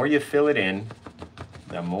things, and the more you fill it in,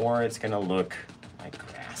 the more it's gonna look like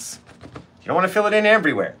grass. You don't wanna fill it in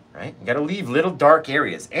everywhere, right? You gotta leave little dark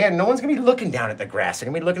areas, and no one's gonna be looking down at the grass. They're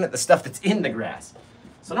gonna be looking at the stuff that's in the grass.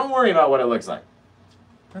 So don't worry about what it looks like.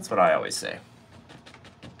 That's what I always say.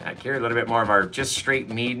 Back here, a little bit more of our just straight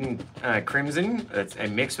medium crimson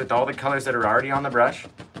and mixed with all the colors that are already on the brush.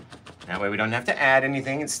 That way we don't have to add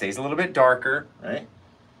anything. It stays a little bit darker, right?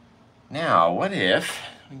 Now, what if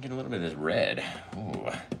we get a little bit of this red? Ooh,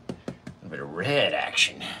 a little bit of red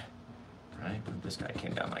action, right? This guy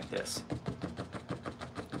came down like this.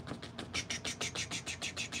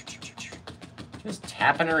 Just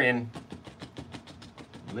tapping her in.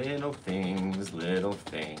 Little things, little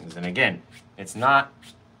things. And again, it's not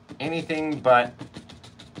anything but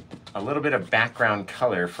a little bit of background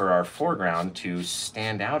color for our foreground to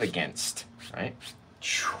stand out against, right?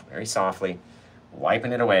 Very softly,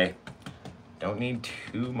 wiping it away. Don't need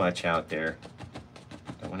too much out there.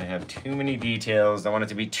 Don't want to have too many details. Don't want it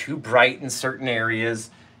to be too bright in certain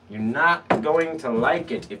areas. You're not going to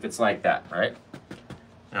like it if it's like that, right?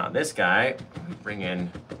 Now this guy, bring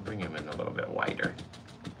him in a little bit wider.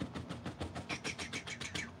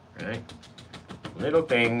 Right? Little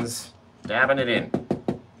things, dabbing it in.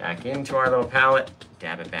 Back into our little palette,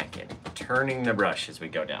 dab it back in. Turning the brush as we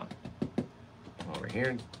go down. Over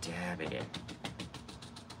here, dab it in.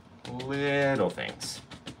 Little things.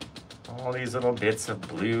 All these little bits of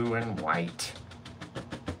blue and white.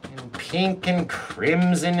 And pink and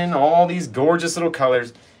crimson and all these gorgeous little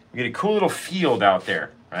colors. We get a cool little field out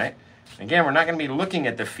there, right? Again, we're not going to be looking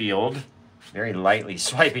at the field, very lightly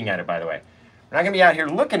swiping at it, by the way. We're not going to be out here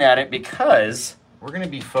looking at it because we're going to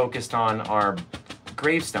be focused on our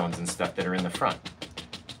gravestones and stuff that are in the front.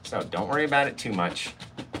 So don't worry about it too much.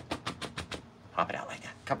 Pop it out like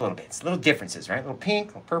that. A couple little bits, little differences, right? A little pink, a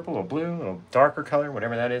little purple, a little blue, a little darker color,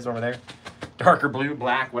 whatever that is over there. Darker blue,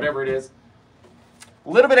 black, whatever it is. A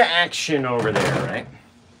little bit of action over there, right?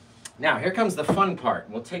 Now, here comes the fun part.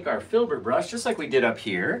 We'll take our filbert brush, just like we did up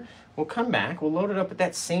here. We'll come back, we'll load it up with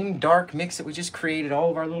that same dark mix that we just created all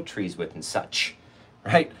of our little trees with and such,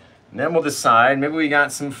 right? And then we'll decide, maybe we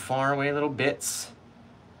got some far away little bits.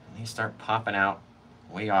 And they start popping out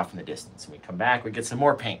way off in the distance. And we come back, we get some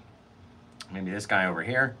more paint. Maybe this guy over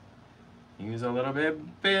here. Use a little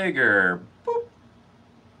bit bigger. Boop,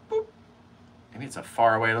 boop. Maybe it's a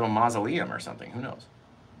far away little mausoleum or something, who knows?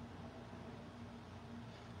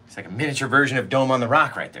 It's like a miniature version of Dome on the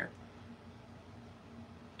Rock right there.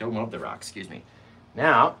 Dome of the Rock, excuse me.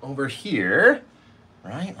 Now, over here,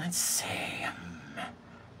 right, let's say,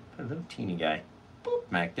 put a little teeny guy, boop,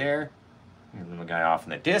 back there. A little guy off in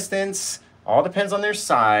the distance. All depends on their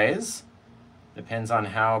size. Depends on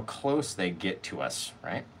how close they get to us,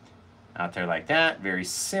 right? Out there like that, very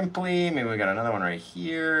simply. Maybe we got another one right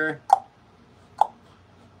here.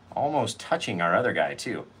 Almost touching our other guy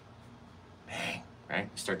too. Bang, right?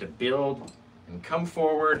 Start to build and come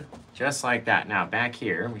forward just like that. Now back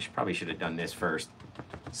here, we probably should have done this first.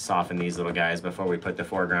 Soften these little guys before we put the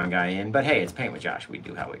foreground guy in. But hey, it's Paint with Josh. We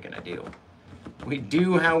do how we're gonna do. We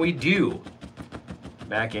do how we do.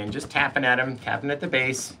 Back in, just tapping at him, tapping at the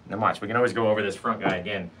base. Now watch, we can always go over this front guy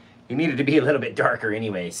again. He needed to be a little bit darker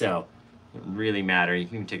anyway, so it doesn't really matter. You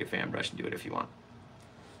can even take a fan brush and do it if you want.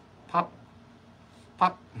 Pop,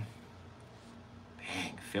 pop.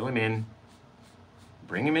 Bang, fill him in.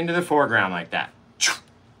 Bring him into the foreground like that.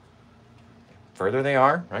 Further they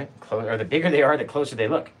are, right? Or the bigger they are, the closer they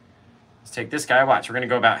look. Let's take this guy, watch. We're gonna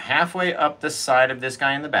go about halfway up the side of this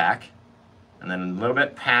guy in the back, and then a little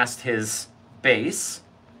bit past his base.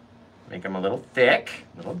 Make him a little thick,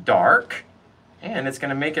 a little dark, and it's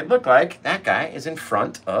gonna make it look like that guy is in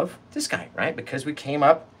front of this guy, right? Because we came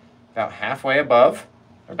up about halfway above,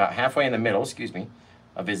 or about halfway in the middle, excuse me,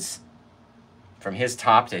 of his, from his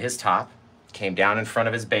top to his top, came down in front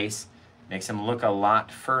of his base, makes him look a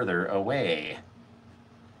lot further away.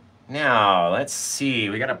 Now, let's see,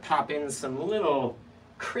 we gotta pop in some little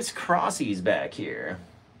crisscrossies back here.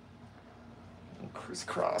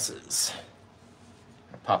 Crisscrosses.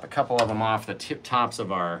 Pop a couple of them off the tip tops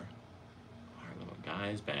of our little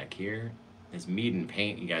guys back here. This Mead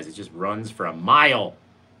paint, you guys, it just runs for a mile.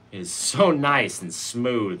 It is so nice and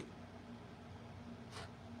smooth.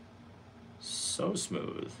 So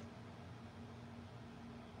smooth.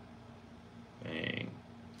 Dang.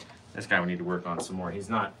 This guy we need to work on some more. He's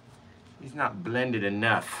not blended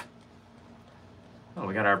enough. Oh,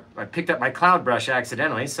 I picked up my cloud brush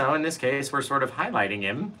accidentally, so in this case, we're sort of highlighting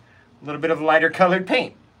him. A little bit of lighter colored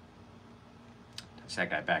paint. Touch that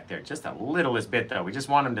guy back there, just the littlest bit though. We just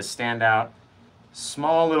want him to stand out.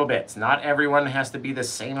 Small little bits. Not everyone has to be the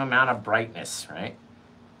same amount of brightness, right?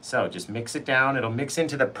 So just mix it down. It'll mix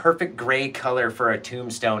into the perfect gray color for a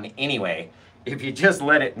tombstone anyway, if you just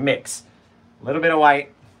let it mix. A little bit of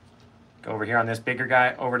white. Go over here on this bigger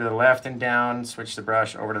guy, over to the left and down, switch the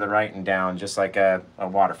brush over to the right and down, just like a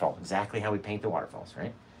waterfall. Exactly how we paint the waterfalls,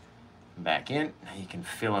 right? Back in, now you can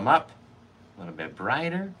fill them up a little bit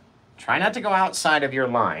brighter. Try not to go outside of your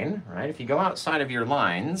line, right? If you go outside of your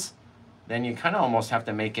lines, then you kind of almost have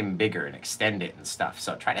to make him bigger and extend it and stuff.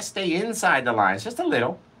 So try to stay inside the lines, just a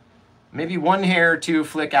little. Maybe one hair or two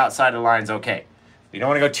flick outside the lines, okay. You don't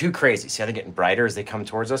want to go too crazy. See how they're getting brighter as they come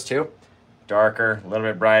towards us too? Darker, a little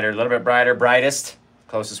bit brighter, brightest.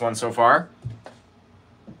 Closest one so far.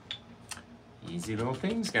 Easy little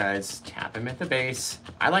things, guys. Tap him at the base.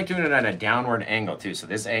 I like doing it at a downward angle too, so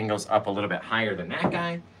this angle's up a little bit higher than that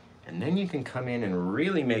guy, and then you can come in and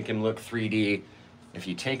really make him look 3D. If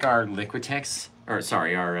you take our Liquitex or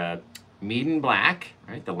sorry, our Mead Black,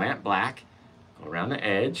 right? The lamp black. Go around the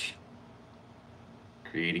edge,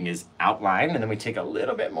 creating his outline, and then we take a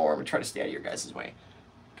little bit more. We try to stay out of your guys' way.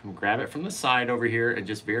 Come grab it from the side over here, and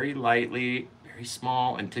just very lightly, very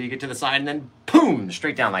small, until you get to the side, and then boom,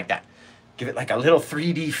 straight down like that. Give it like a little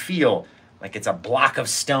 3D feel, like it's a block of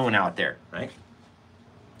stone out there, right?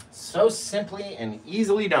 So simply and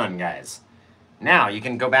easily done, guys. Now you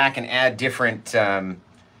can go back and add different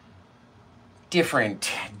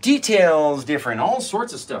details, different all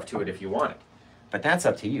sorts of stuff to it if you want it. But that's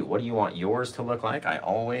up to you. What do you want yours to look like? I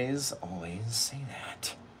always say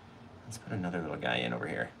that. Let's put another little guy in over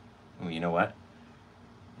here. Oh, you know what?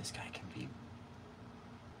 This guy can be...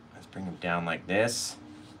 Let's bring him down like this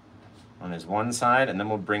on his one side, and then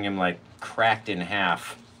we'll bring him like cracked in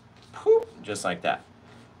half. Poop, just like that.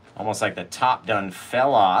 Almost like the top done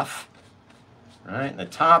fell off. Right? The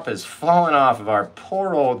top is falling off of our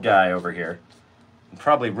poor old guy over here. And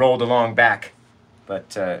probably rolled along back,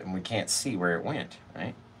 but we can't see where it went,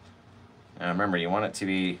 right? Now remember, you want it to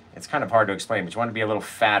be, it's kind of hard to explain, but you want it to be a little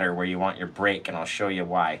fatter where you want your break, and I'll show you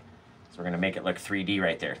why. So we're going to make it look 3D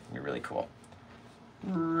right there. It'll be really cool.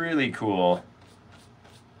 Really cool.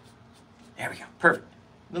 There we go. Perfect.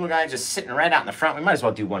 Little guy just sitting right out in the front. We might as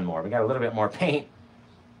well do one more. We got a little bit more paint.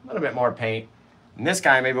 A little bit more paint. And this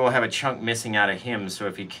guy, maybe we'll have a chunk missing out of him, so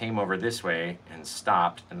if he came over this way and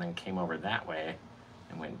stopped and then came over that way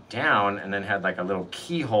and went down and then had like a little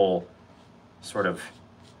keyhole sort of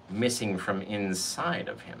missing from inside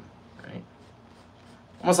of him, right?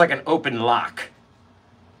 Almost like an open lock.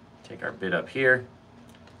 Take our bit up here,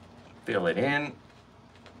 fill it in.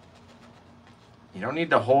 You don't need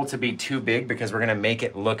the hole to be too big because we're going to make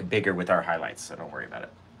it look bigger with our highlights, so don't worry about it.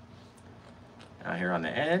 Now here on the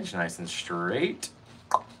edge, nice and straight.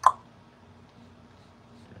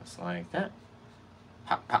 Just like that.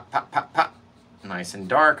 Pop, pop, pop, pop, pop. Nice and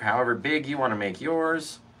dark, however big you want to make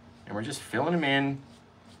yours. And we're just filling them in,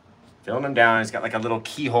 filling them down. It's got like a little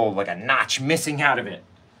keyhole, like a notch missing out of it.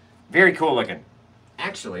 Very cool looking.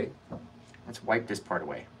 Actually, let's wipe this part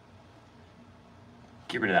away.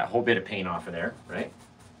 Get rid of that whole bit of paint off of there, right?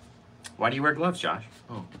 Why do you wear gloves, Josh?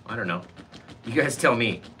 Oh, I don't know. You guys tell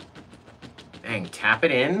me. Bang, tap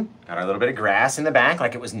it in. Got our little bit of grass in the back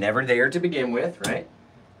like it was never there to begin with, right?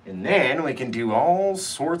 And then we can do all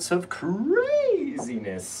sorts of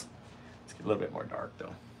craziness. Let's get a little bit more dark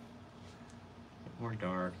though. More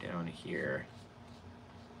dark down here.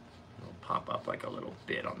 It'll pop up like a little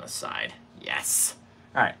bit on the side. Yes.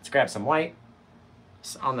 All right, let's grab some white.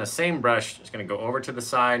 So on the same brush, just gonna go over to the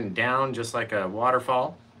side and down just like a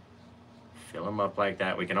waterfall. Fill them up like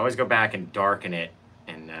that. We can always go back and darken it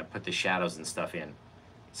and put the shadows and stuff in.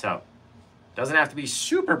 So, doesn't have to be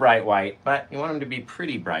super bright white, but you want them to be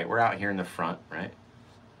pretty bright. We're out here in the front, right?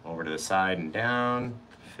 Over to the side and down,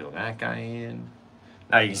 fill that guy in.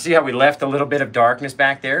 Now you can see how we left a little bit of darkness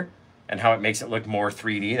back there and how it makes it look more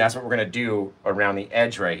 3D. That's what we're gonna do around the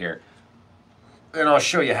edge right here. And I'll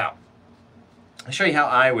show you how. I'll show you how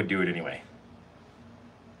I would do it anyway.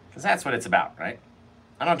 Because that's what it's about, right?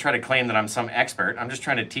 I don't try to claim that I'm some expert. I'm just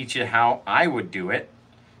trying to teach you how I would do it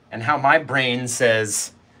and how my brain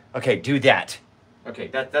says, okay, do that. Okay,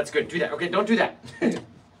 that's good. Do that. Okay, don't do that.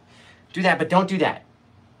 Do that, but don't do that.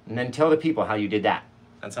 And then tell the people how you did that.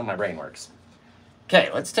 That's how my brain works.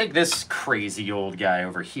 Okay, let's take this crazy old guy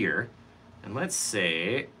over here. And let's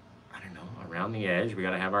say, I don't know, around the edge, we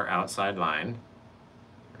got to have our outside line.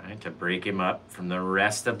 Right, to break him up from the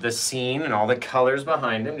rest of the scene and all the colors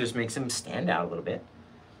behind him. Just makes him stand out a little bit.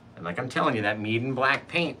 And like I'm telling you, that Mead Black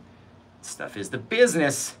paint stuff is the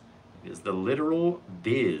business. It is the literal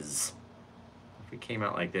biz. If we came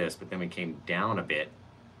out like this, but then we came down a bit,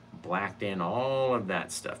 blacked in all of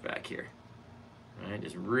that stuff back here. Right,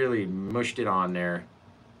 just really mushed it on there.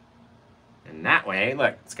 And that way,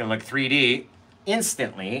 look, it's gonna look 3D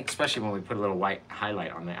instantly, especially when we put a little white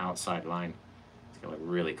highlight on the outside line. It's gonna look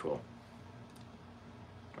really cool.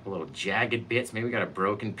 A couple little jagged bits, maybe we got a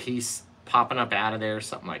broken piece popping up out of there,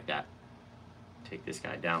 something like that. Take this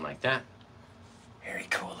guy down like that. Very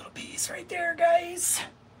cool little piece right there, guys.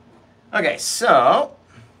 Okay, so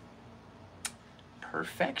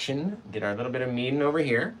perfection. Get our little bit of Mead over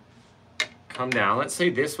here. Come down. Let's say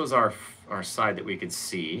this was our side that we could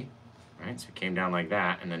see, right? So we came down like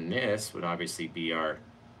that, and then this would obviously be our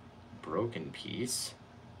broken piece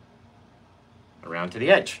around to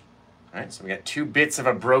the edge, right? So we got two bits of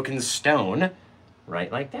a broken stone,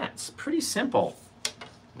 right like that. It's pretty simple.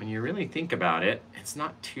 When you really think about it, it's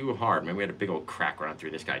not too hard. Maybe we had a big old crack run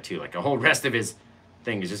through this guy too. Like the whole rest of his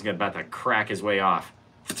thing is just about to crack his way off.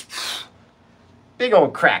 Big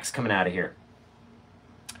old cracks coming out of here.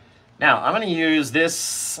 Now I'm gonna use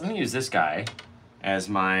this guy as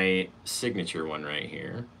my signature one right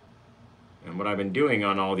here. And what I've been doing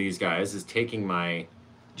on all these guys is taking my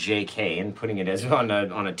JK and putting it as on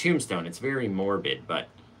a tombstone. It's very morbid, but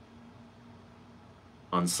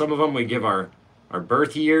on some of them we give our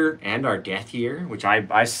birth year and our death year, which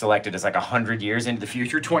I selected as like 100 years into the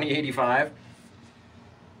future, 2085,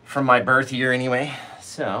 from my birth year anyway.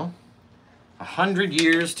 So 100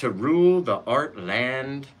 years to rule the art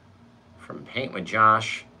land from Paint with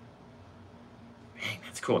Josh. Dang,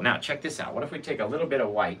 that's cool. Now check this out. What if we take a little bit of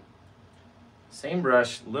white, same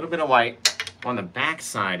brush, a little bit of white on the back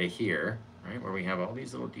side of here, right, where we have all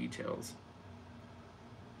these little details.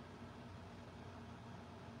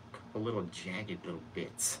 A couple little jagged little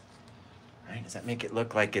bits. Right, does that make it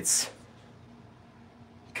look like it's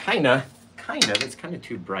it's kind of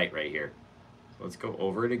too bright right here. So let's go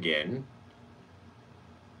over it again.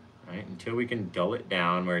 Right, until we can dull it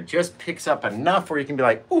down where it just picks up enough where you can be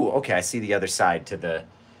like, ooh, okay, I see the other side to the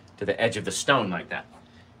edge of the stone like that.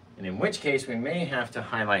 And in which case we may have to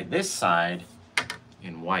highlight this side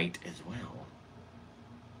in white as well.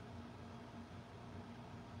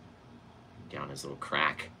 Down his little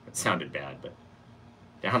crack. That sounded bad, but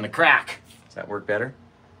down the crack. Does that work better?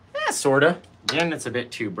 Yeah, sorta. Again, it's a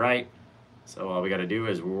bit too bright. So all we gotta do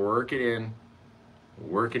is work it in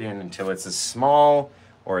until it's as small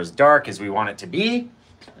or as dark as we want it to be.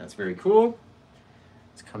 That's very cool.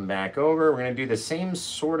 Let's come back over. We're gonna do the same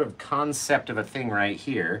sort of concept of a thing right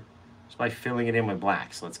here, just by filling it in with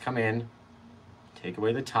black. So let's come in, take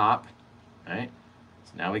away the top, right?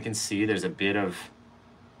 So now we can see there's a bit of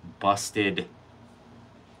busted,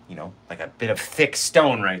 you know, like a bit of thick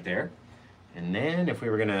stone right there. And then if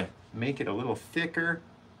we were gonna make it a little thicker,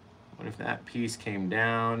 what if that piece came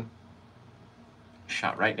down,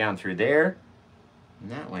 shot right down through there?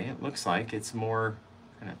 And that way it looks like it's more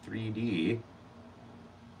kind of 3D.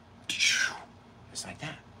 Just like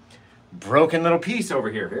that. Broken little piece over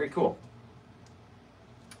here. Very cool.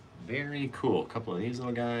 Very cool. A couple of these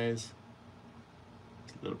little guys.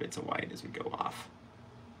 Little bits of white as we go off.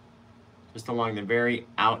 Just along the very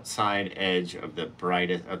outside edge of the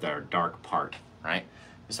brightest, of our dark part, right?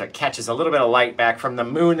 So it catches a little bit of light back from the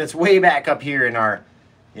moon that's way back up here in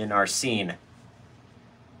our scene.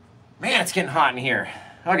 Man, it's getting hot in here.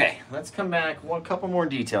 Okay, let's come back. A couple more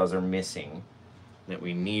details are missing that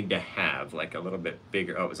we need to have, like a little bit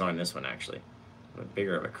bigger. Oh, it was on this one actually. A little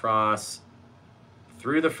bigger of a cross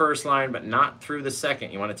through the first line, but not through the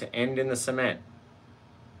second. You want it to end in the cement.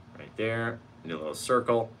 Right there, do a little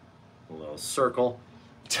circle, a little circle.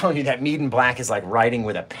 I'm telling you that Mead and Black is like writing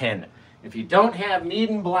with a pen. If you don't have Mead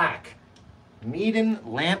and Black, Mead and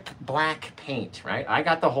Lamp Black paint, right? I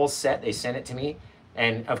got the whole set, they sent it to me.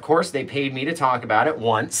 And of course they paid me to talk about it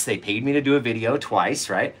once. They paid me to do a video twice,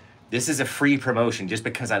 right? This is a free promotion just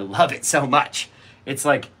because I love it so much. It's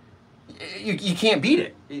like, you can't beat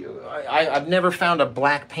it. I've never found a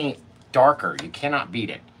black paint darker. You cannot beat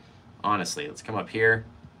it. Honestly, let's come up here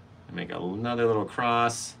and make another little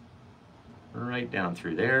cross right down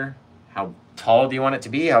through there. How tall do you want it to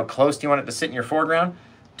be? How close do you want it to sit in your foreground?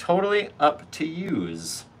 Totally up to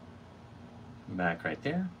yous. Back right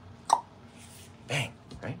there. Bang,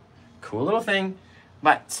 right? Cool little thing.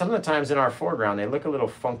 But some of the times in our foreground, they look a little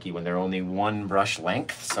funky when they're only one brush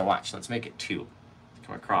length. So watch, let's make it two.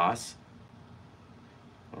 Come across.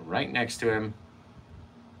 Go right next to him.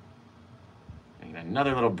 And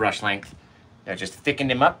another little brush length. That just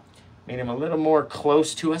thickened him up. Made him a little more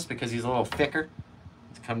close to us because he's a little thicker.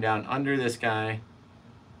 Let's come down under this guy.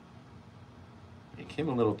 Make him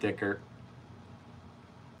a little thicker.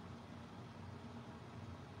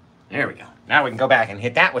 There we go. Now we can go back and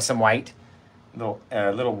hit that with some white.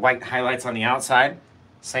 Little white highlights on the outside.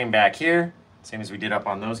 Same back here. Same as we did up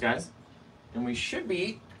on those guys. And we should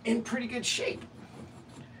be in pretty good shape.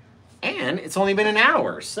 And it's only been an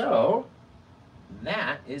hour, so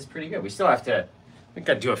that is pretty good. We still have to, we've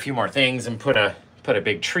got to do a few more things and put a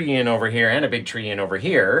big tree in over here and a big tree in over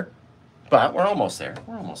here. But we're almost there.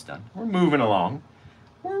 We're almost done. We're moving along.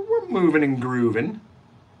 We're moving and grooving.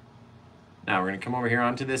 Now we're going to come over here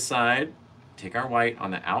onto this side, take our white on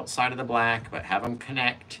the outside of the black, but have them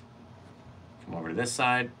connect. Come over to this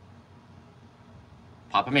side,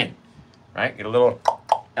 pop them in, right? Get a little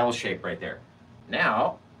L shape right there.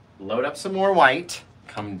 Now, load up some more white,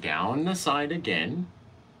 come down the side again,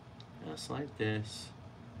 just like this.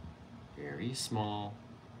 Very small,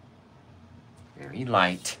 very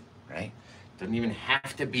light, right? Doesn't even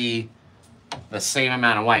have to be the same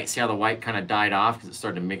amount of white. See how the white kind of died off because it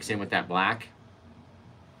started to mix in with that black?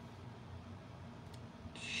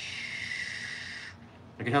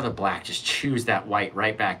 Look at how the black just chews that white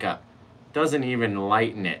right back up. Doesn't even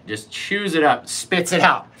lighten it. Just chews it up, spits it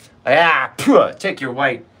out. Ah, phew, take your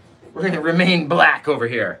white. We're gonna remain black over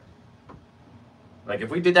here. Like if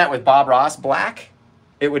we did that with Bob Ross black,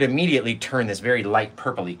 it would immediately turn this very light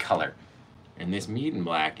purpley color. And this Mead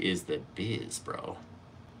black is the biz, bro.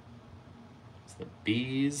 It's the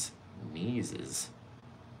bees kneeses.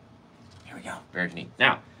 Here we go, very neat.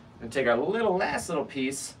 Now, I'm gonna take our last little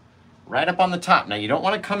piece right up on the top. Now you don't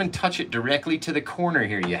wanna come and touch it directly to the corner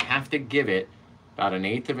here. You have to give it about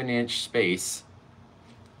 1/8 of an inch space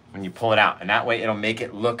when you pull it out. And that way it'll make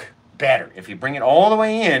it look better. If you bring it all the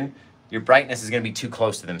way in, your brightness is gonna be too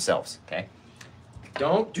close to themselves, okay?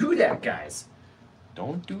 Don't do that, guys.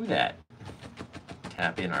 Don't do that.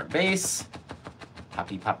 Tap in our base.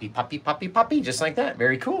 Poppy, poppy, poppy, poppy, poppy, just like that.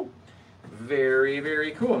 Very cool. Very,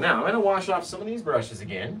 very cool. Now, I'm gonna wash off some of these brushes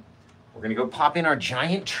again. We're gonna go pop in our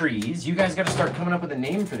giant trees. You guys gotta start coming up with a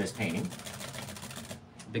name for this painting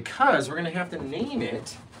because we're gonna have to name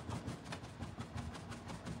it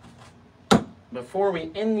before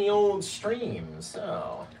we end the old stream,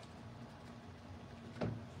 so.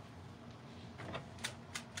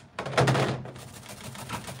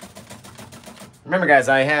 Remember guys,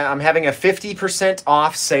 I'm having a 50%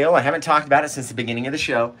 off sale. I haven't talked about it since the beginning of the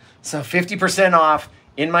show. So 50% off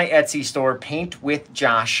in my Etsy store,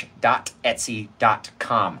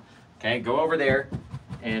 paintwithjosh.etsy.com. Okay, go over there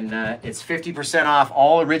and it's 50% off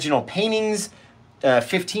all original paintings,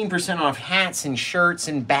 15% off hats and shirts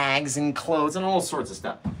and bags and clothes and all sorts of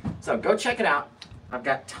stuff. So go check it out. I've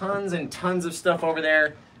got tons and tons of stuff over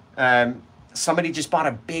there. Somebody just bought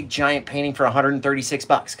a big giant painting for 136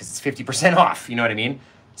 bucks because it's 50% off, you know what I mean?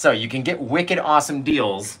 So you can get wicked awesome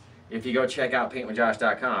deals if you go check out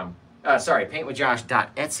paintwithjosh.com.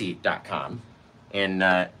 Paintwithjosh.etsy.com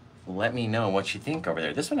and let me know what you think over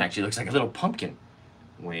there. This one actually looks like a little pumpkin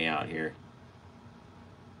way out here.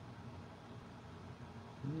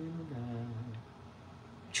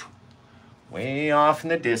 Way off in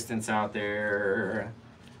the distance out there.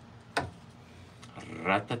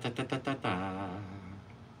 Come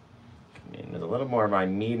in with a little more of my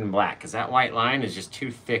Mead and black because that white line is just too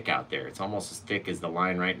thick out there. It's almost as thick as the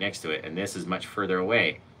line right next to it, and this is much further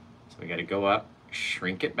away. So we got to go up,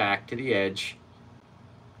 shrink it back to the edge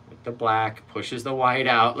with the black, pushes the white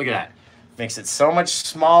out. Look at that. Makes it so much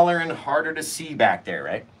smaller and harder to see back there,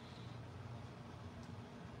 right?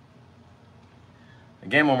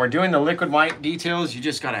 Again, when we're doing the liquid white details, you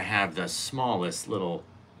just got to have the smallest little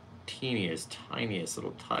teeniest, tiniest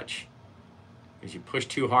little touch. Because you push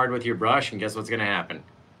too hard with your brush and guess what's gonna happen?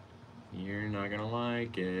 You're not gonna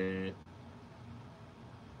like it.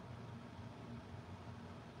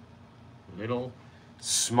 Little,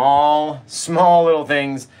 small little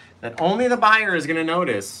things that only the buyer is gonna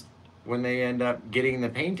notice when they end up getting the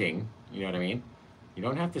painting, you know what I mean? You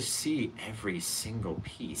don't have to see every single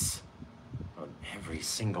piece of every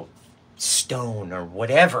single stone or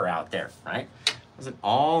whatever out there, right? Doesn't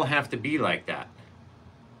all have to be like that.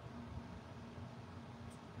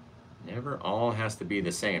 Never all has to be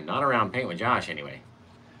the same. Not around Paint with Josh, anyway.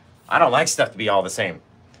 I don't like stuff to be all the same.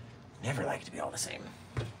 Never like it to be all the same.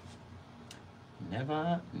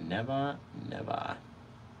 Never, never, never.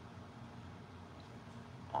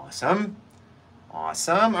 Awesome.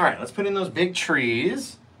 Awesome. All right, let's put in those big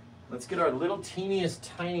trees. Let's get our little teeniest,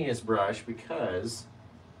 tiniest brush because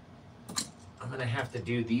I'm gonna have to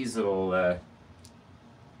do these little,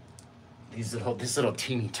 this little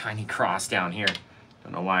teeny tiny cross down here.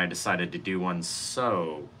 Don't know why I decided to do one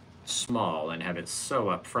so small and have it so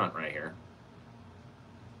up front right here.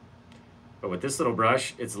 But with this little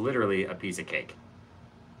brush, it's literally a piece of cake.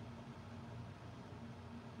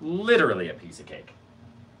 Literally a piece of cake.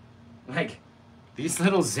 Like these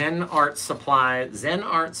little Zen Art Supplies,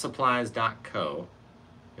 zenartsupplies.co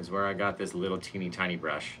is where I got this little teeny tiny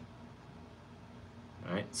brush.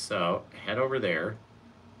 All right, so head over there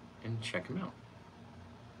and check them out.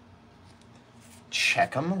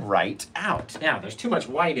 Check them right out. Now, there's too much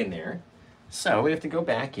white in there, so we have to go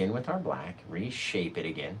back in with our black, reshape it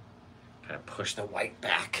again, kind of push the white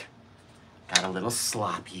back. Got a little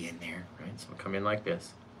sloppy in there, right? So we'll come in like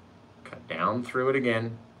this, cut down through it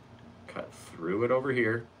again, cut through it over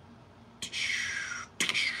here,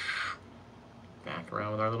 back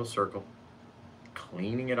around with our little circle,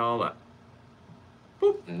 cleaning it all up.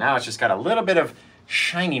 Boop. And now it's just got a little bit of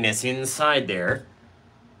shininess inside there.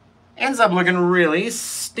 Ends up looking really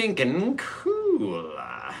stinking cool.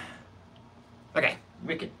 Okay,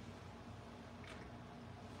 wicked.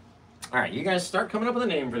 All right, you guys start coming up with a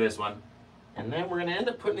name for this one. And then we're gonna end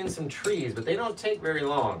up putting in some trees, but they don't take very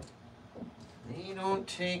long. They don't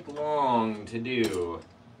take long to do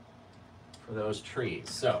for those trees.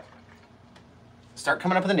 So start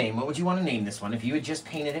coming up with a name. What would you want to name this one if you had just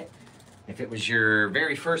painted it? If it was your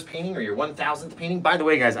very first painting or your 1,000th painting? By the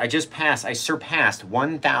way, guys, I surpassed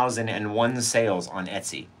 1,001 sales on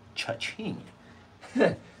Etsy. Cha-ching.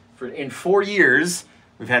 In 4 years,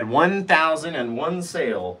 we've had 1,001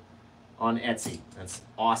 sale on Etsy. That's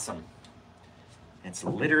awesome. It's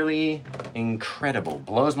literally incredible.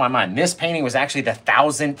 Blows my mind. This painting was actually the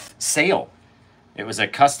 1,000th sale. It was a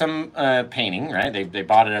custom painting, right? They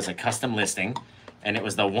bought it as a custom listing, and it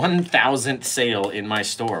was the 1,000th sale in my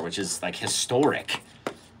store, which is like historic.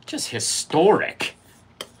 Just historic.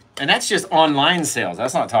 And that's just online sales.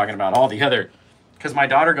 That's not talking about all the other, because my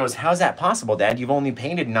daughter goes, how's that possible, Dad? You've only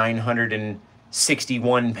painted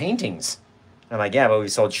 961 paintings. And I'm like, yeah, but we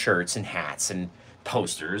sold shirts and hats and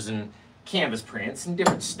posters and canvas prints and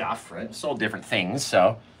different stuff, right? Sold different things,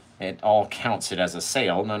 so it all counts it as a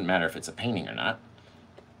sale. Doesn't matter if it's a painting or not.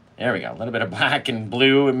 There we go. A little bit of black and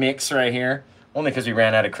blue mix right here. Only because we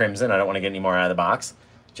ran out of crimson. I don't want to get any more out of the box.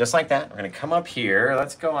 Just like that. We're going to come up here.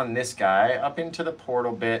 Let's go on this guy up into the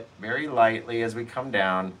portal bit very lightly as we come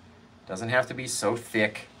down. Doesn't have to be so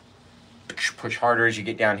thick. Push harder as you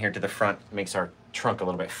get down here to the front. It makes our trunk a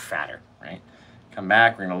little bit fatter, right? Come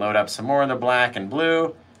back. We're going to load up some more of the black and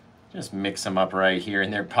blue. Just mix them up right here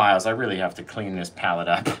in their piles. I really have to clean this palette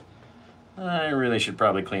up. I really should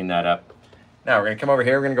probably clean that up. Now we're going to come over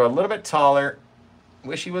here. We're going to go a little bit taller.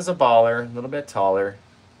 Wish he was a baller. A little bit taller.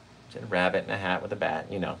 Just a rabbit in a hat with a bat,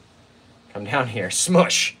 you know. Come down here.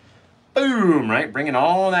 Smush. Boom, right? Bringing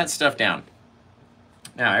all that stuff down.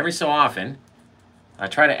 Now, every so often, I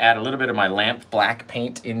try to add a little bit of my lamp black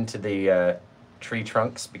paint into the tree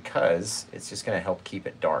trunks because it's just going to help keep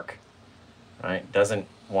it dark. Right? Doesn't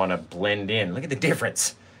want to blend in. Look at the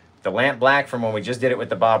difference. The lamp black from when we just did it with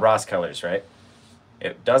the Bob Ross colors, right?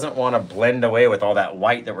 It doesn't want to blend away with all that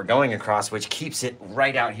white that we're going across, which keeps it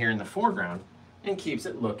right out here in the foreground and keeps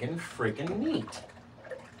it looking freaking neat.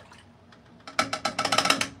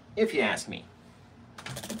 If you ask me.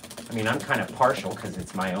 I mean, I'm kind of partial because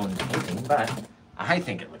it's my own painting, but I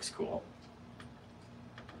think it looks cool.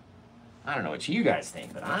 I don't know what you guys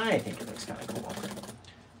think, but I think it looks kind of cool.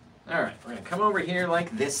 All right, we're going to come over here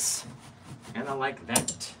like this, kind of like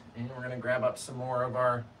that, and we're going to grab up some more of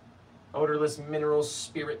our odorless mineral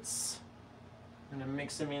spirits. I'm going to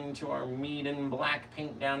mix them into our mead and black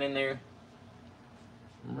paint down in there.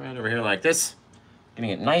 Right over here like this.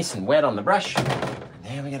 Getting it nice and wet on the brush. And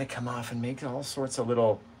then we got to come off and make all sorts of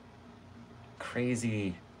little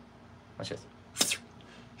crazy, watch this.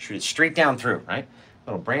 Shoot it straight down through, right?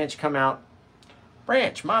 Little branch come out.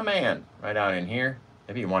 Branch, my man, right out in here.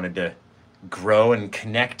 Maybe you wanted to grow and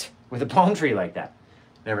connect with a palm tree like that.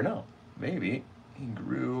 Never know. Maybe he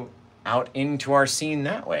grew out into our scene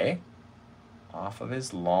that way off of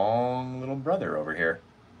his long little brother over here.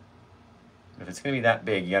 If it's going to be that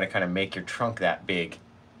big, you got to kind of make your trunk that big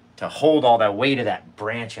to hold all that weight of that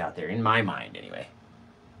branch out there, in my mind anyway.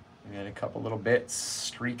 We got a couple little bits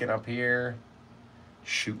streaking up here,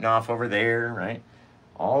 shooting off over there, right?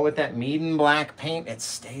 All with that mead and black paint, it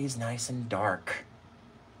stays nice and dark.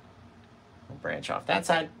 We'll branch off that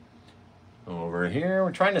side. Over here,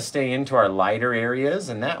 we're trying to stay into our lighter areas,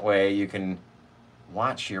 and that way you can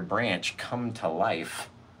watch your branch come to life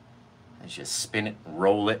as you spin it,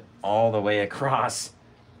 roll it all the way across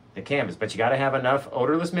the canvas. But you got to have enough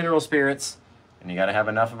odorless mineral spirits, and you got to have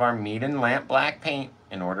enough of our mead and lamp black paint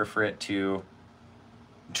in order for it to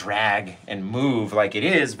drag and move like it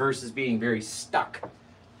is versus being very stuck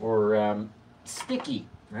or sticky,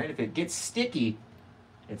 right? If it gets sticky,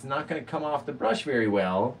 it's not going to come off the brush very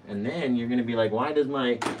well, and then you're going to be like, why do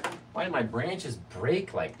my branches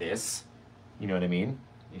break like this? You know what I mean?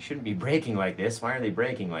 You shouldn't be breaking like this. Why are they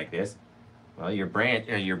breaking like this? Well, your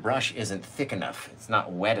brush isn't thick enough. It's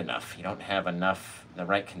not wet enough. You don't have enough, the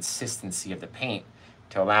right consistency of the paint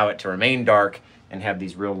to allow it to remain dark and have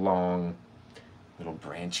these real long little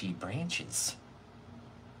branchy branches.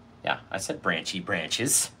 Yeah, I said branchy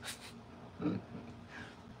branches. Maybe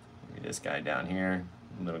this guy down here.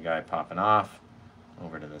 Little guy popping off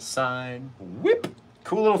over to the side. Whip!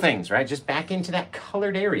 Cool little things, right? Just back into that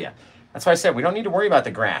colored area. That's why I said we don't need to worry about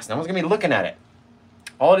the grass. No one's going to be looking at it.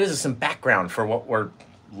 All it is some background for what we're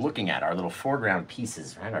looking at, our little foreground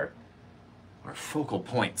pieces, right? Our focal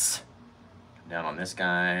points. Come down on this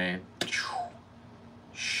guy.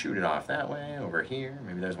 Shoot it off that way, over here.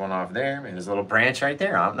 Maybe there's one off there. Maybe there's a little branch right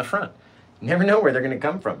there out in the front. You never know where they're going to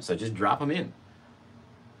come from, so just drop them in.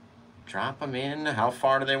 Drop them in. How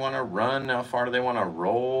far do they want to run? How far do they want to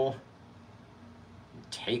roll?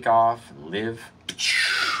 Take off, live.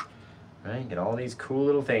 Right? Get all these cool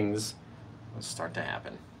little things. Will start to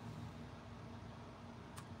happen.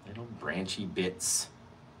 Little branchy bits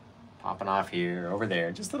popping off here, over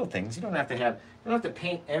there. Just little things. You don't have to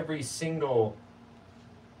paint every single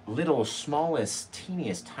little smallest,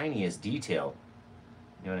 teeniest, tiniest detail.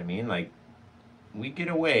 You know what I mean? Like, we get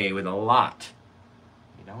away with a lot.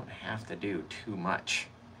 You don't have to do too much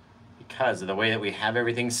because of the way that we have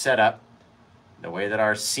everything set up, the way that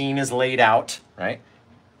our scene is laid out, right?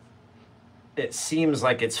 It seems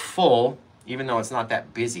like it's full, even though it's not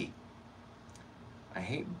that busy. I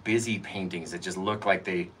hate busy paintings that just look like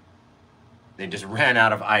they just ran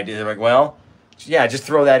out of ideas. They're like, well, yeah, just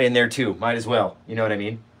throw that in there too. Might as well. You know what I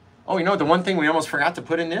mean? Oh, you know what? The one thing we almost forgot to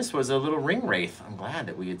put in this was a little ring wraith. I'm glad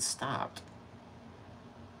that we had stopped,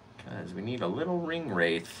 because we need a little ring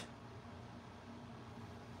wraith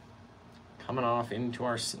coming off into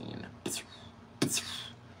our scene.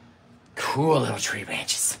 Cool little tree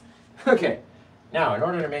branches. Okay, now in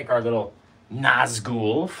order to make our little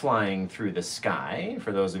Nazgul flying through the sky,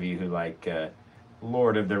 for those of you who like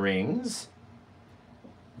Lord of the Rings,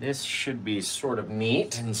 this should be sort of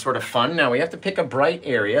neat and sort of fun. Now we have to pick a bright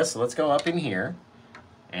area, so let's go up in here.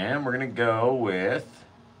 And we're gonna go with,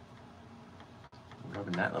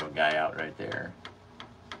 rubbing that little guy out right there.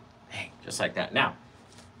 Hey, just like that. Now,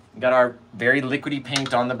 we got our very liquidy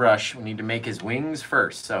paint on the brush. We need to make his wings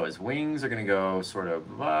first. So his wings are gonna go sort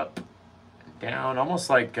of up and down, almost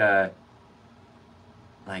like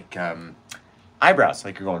eyebrows,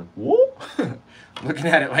 like you're going, whoa, looking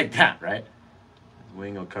at it like that, right? His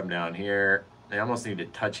wing will come down here. They almost need to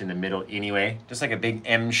touch in the middle anyway, just like a big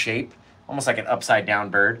M shape, almost like an upside down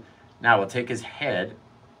bird. Now we'll take his head,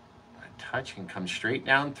 touch and come straight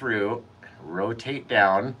down through, and rotate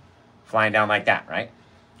down, flying down like that, right?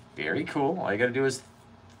 Very cool. All you gotta do is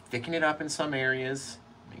thicken it up in some areas,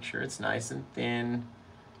 make sure it's nice and thin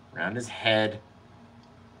around his head.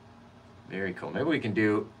 Very cool. Maybe we can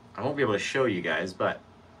do, I won't be able to show you guys, but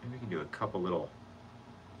maybe we can do a couple little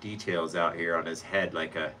details out here on his head,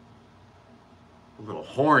 like a little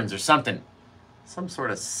horns or something. Some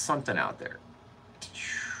sort of something out there.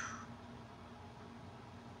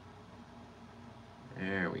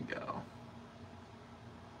 There we go.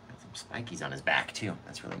 Got some spikies on his back too.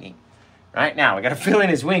 That's really neat. Right now, we gotta fill in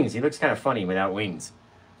his wings. He looks kind of funny without wings.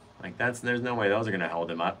 Like there's no way those are gonna hold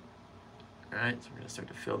him up. All right, so we're gonna start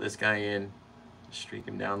to fill this guy in, streak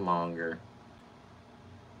him down longer.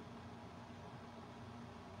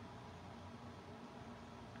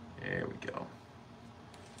 There we go.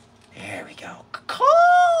 There we go.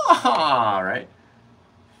 All right,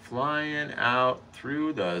 flying out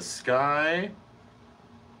through the sky.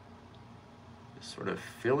 Just sort of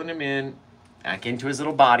filling him in, back into his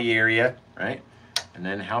little body area, right? And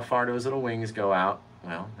then how far do his little wings go out?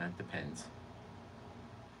 Well, that depends.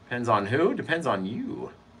 Depends on who? Depends on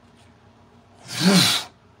you.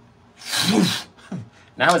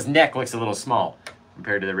 Now his neck looks a little small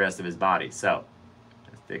compared to the rest of his body, so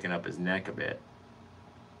let's thicken up his neck a bit.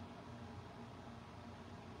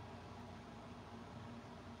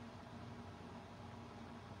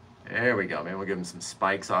 There we go. Maybe we'll give him some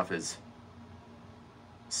spikes off his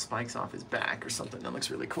back or something. That looks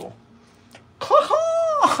really cool.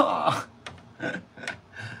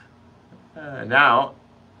 Now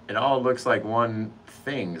it all looks like one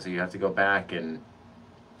thing, so you have to go back and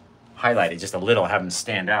highlight it just a little, have them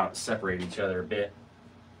stand out, separate each other a bit.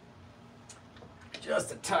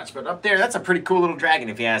 Just a touch, but up there, that's a pretty cool little dragon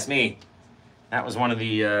if you ask me. That was one of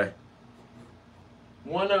the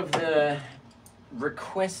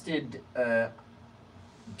requested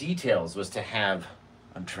details, was to have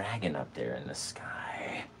a dragon up there in the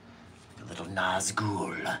sky. A little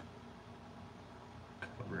Nazgul.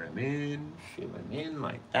 Cover him in, fill him in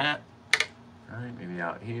like that. All right, maybe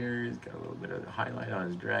out here, he's got a little bit of highlight on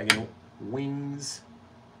his dragon wings.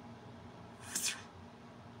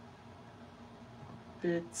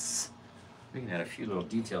 Bits. We can add a few little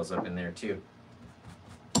details up in there too.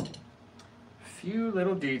 A few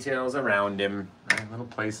little details around him, right? Little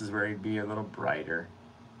places where he'd be a little brighter.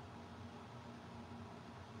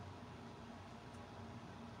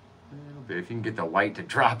 A little bit. If you can get the white to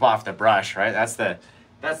drop off the brush, right? That's the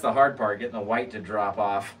hard part, getting the white to drop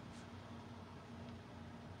off.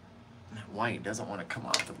 That white doesn't want to come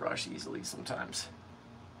off the brush easily sometimes.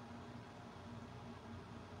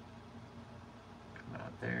 Come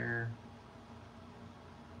out there.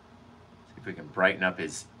 See if we can brighten up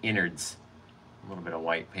his innards. A little bit of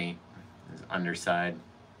white paint, his underside,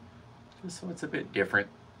 just so it's a bit different.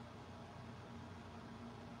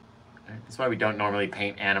 That's why we don't normally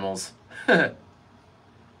paint animals. They're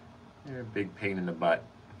a big pain in the butt.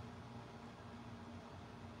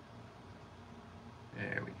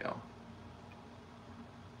 There we go.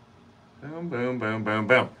 Boom, boom, boom, boom,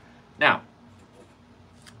 boom. Now,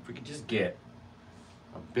 if we could just get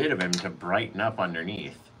a bit of him to brighten up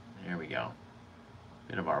underneath. There we go.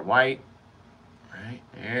 Bit of our white. Right,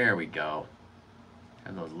 there we go.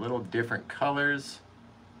 And those little different colors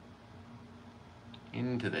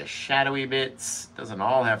into the shadowy bits. Doesn't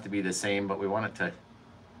all have to be the same, but we want it to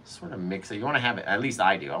sort of mix it. You want to have it, at least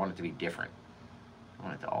I do, I want it to be different. I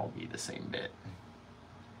want it to all be the same bit.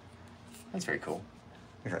 That's very cool.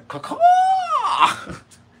 Oh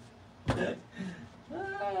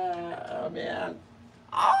man.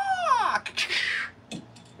 Ah!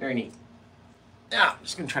 Very neat. Now, I'm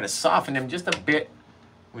just going to try to soften him just a bit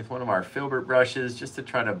with one of our filbert brushes, just to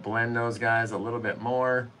try to blend those guys a little bit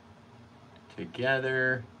more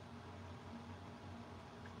together.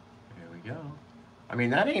 There we go. I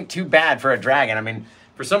mean, that ain't too bad for a dragon. I mean,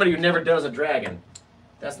 for somebody who never does a dragon,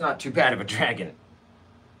 that's not too bad of a dragon.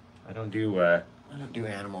 I don't do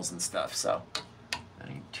animals and stuff, so that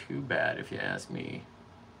ain't too bad if you ask me.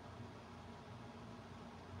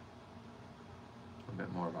 A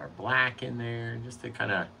bit more of our black in there, just to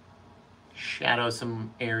kind of shadow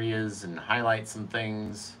some areas and highlight some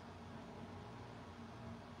things.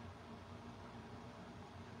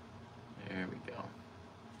 There we go.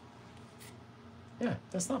 Yeah,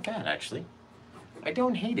 that's not bad actually. I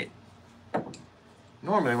don't hate it.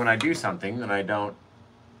 Normally when I do something that I don't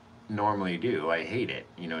normally do, I hate it,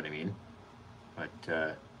 you know what I mean? But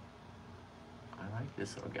I like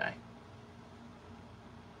this little guy.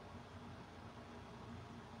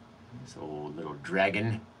 This old little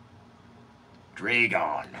dragon.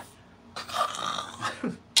 Dragon. Oh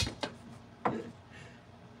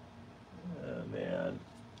man.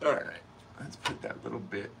 Alright, let's put that little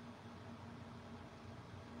bit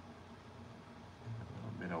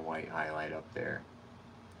of white highlight up there.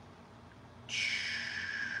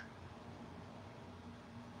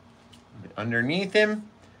 Underneath him,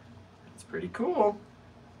 it's pretty cool.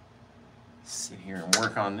 Sit here and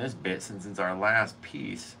work on this bit since it's our last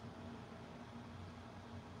piece.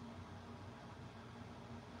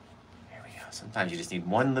 There we go. Sometimes you just need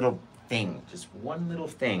one little thing, just one little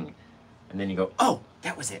thing, and then you go, oh,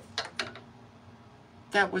 that was it.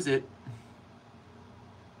 That was it.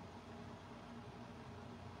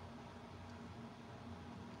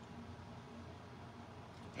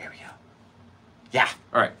 There we go. Yeah,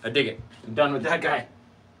 all right, I dig it. I'm done with that guy.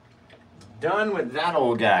 Done with that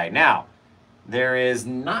old guy. Now, there is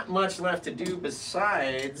not much left to do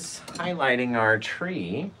besides highlighting our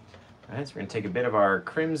tree. All right, so we're gonna take a bit of our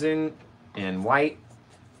crimson and white,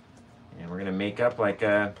 and we're gonna make up like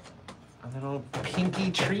a little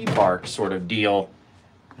pinky tree bark sort of deal.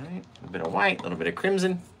 All right, a bit of white, a little bit of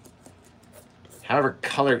crimson. However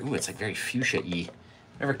color, ooh, it's like very fuchsia-y.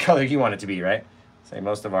 Whatever color you want it to be, right? Say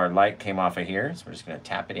most of our light came off of here, so we're just gonna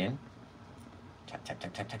tap it in. Tap, tap,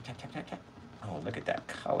 tap, tap, tap, tap, tap, tap, tap. Oh, look at that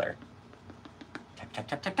color. Tap, tap,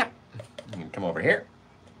 tap, tap, tap. You can come over here.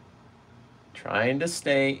 Trying to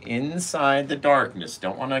stay inside the darkness.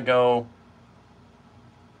 Don't want to go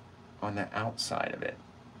on the outside of it.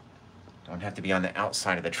 Don't have to be on the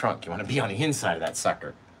outside of the trunk. You want to be on the inside of that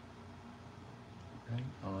sucker. Right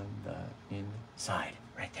on the inside,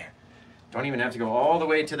 right there. Don't even have to go all the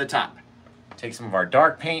way to the top. Take some of our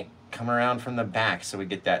dark paint, come around from the back so we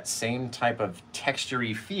get that same type of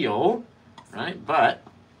texture-y feel, right? But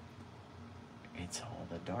it's all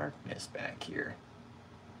the darkness back here.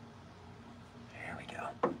 There we go.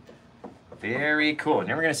 Very cool.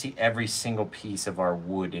 Now we're going to see every single piece of our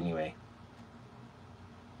wood anyway.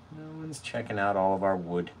 No one's checking out all of our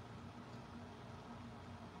wood.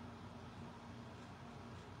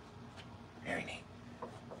 Very neat.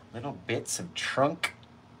 Little bits of trunk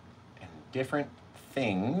and different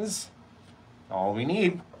things. All we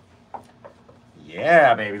need.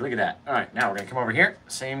 Yeah, baby, look at that. All right, now we're gonna come over here.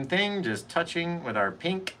 Same thing, just touching with our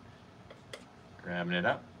pink. Grabbing it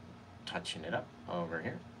up, touching it up, over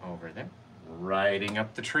here, over there. Riding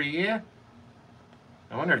up the tree. I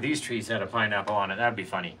wonder if these trees had a pineapple on it. That'd be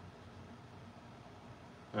funny.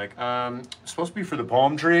 Like, supposed to be for the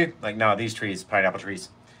palm tree? Like, no, these trees, pineapple trees.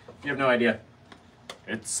 You have no idea.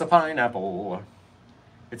 It's a pineapple.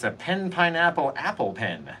 It's a pineapple apple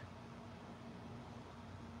pen.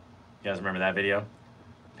 You guys remember that video?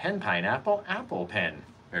 Pineapple apple pen.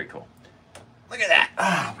 Very cool. Look at that.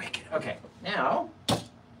 Ah, wicked. Okay, now,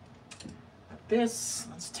 this,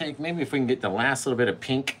 let's take, maybe if we can get the last little bit of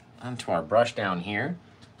pink onto our brush down here.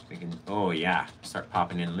 We can, oh yeah, start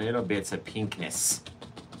popping in little bits of pinkness.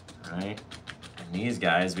 All right? And these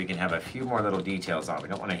guys, we can have a few more little details on. We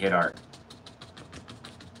don't want to hit our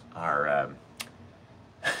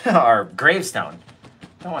our gravestone.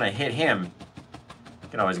 Don't want to hit him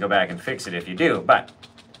can always go back and fix it if you do, but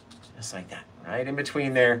just like that, right in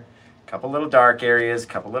between there. Couple little dark areas,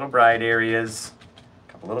 couple little bright areas,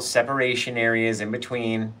 couple little separation areas in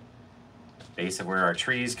between. Base of where our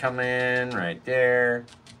trees come in, right there.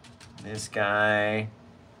 This guy.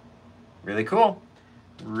 Really cool.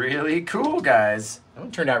 Really cool, guys. That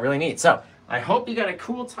one turned out really neat. So, I hope you got a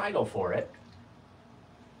cool title for it.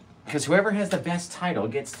 Because whoever has the best title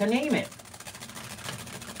gets to name it.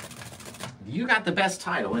 You got the best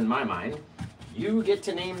title, in my mind. You get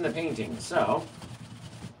to name the painting. So,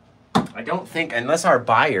 I don't think, unless our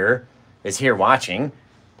buyer is here watching,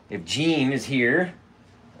 if Jean is here,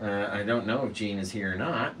 I don't know if Jean is here or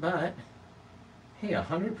not, but hey,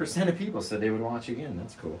 100% of people said they would watch again.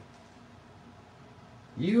 That's cool.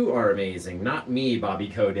 You are amazing. Not me, Bobby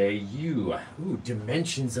Code. You. Ooh,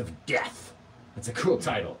 Dimensions of Death. That's a cool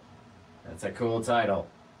title. That's a cool title.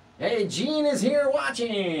 Hey, Jean is here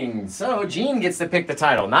watching. So Jean gets to pick the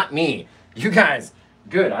title, not me. You guys,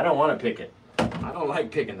 good. I don't want to pick it. I don't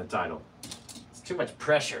like picking the title. It's too much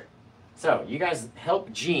pressure. So you guys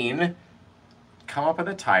help Jean come up with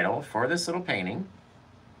a title for this little painting.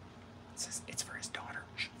 It says it's for his daughter.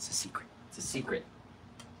 It's a secret. It's a secret.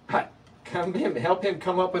 But help him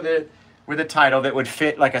come up with a title that would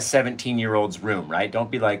fit like a 17-year-old's room, right?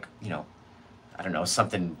 Don't be like, you know, I don't know,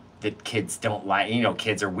 something that kids don't like. You know,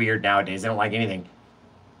 kids are weird nowadays. They don't like anything.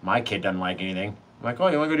 My kid doesn't like anything. I'm like, oh,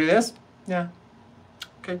 you want to go do this? Yeah.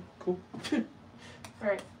 Okay, cool. All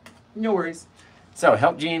right, no worries. So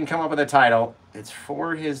help Jean come up with a title. It's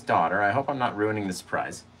for his daughter. I hope I'm not ruining the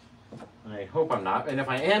surprise. I hope I'm not. And if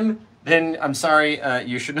I am, then I'm sorry,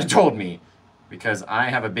 you shouldn't have told me. Because I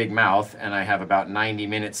have a big mouth and I have about 90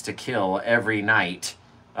 minutes to kill every night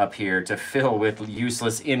up here to fill with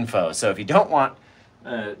useless info. So if you don't want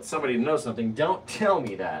somebody to know something, don't tell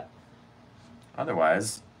me that.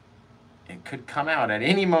 Otherwise, it could come out at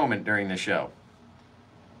any moment during the show.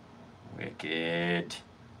 Wicked.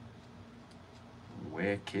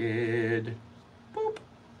 Wicked. Boop,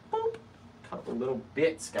 boop. Couple little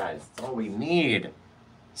bits, guys. That's all we need.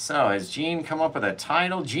 So, has Jean come up with a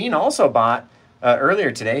title? Jean also bought,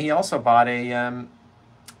 earlier today, he also bought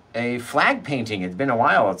a flag painting. It's been a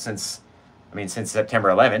while since September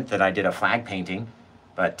 11th that I did a flag painting.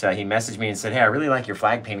 But he messaged me and said, hey, I really like your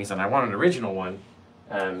flag paintings and I want an original one.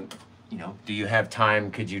 You know, do you have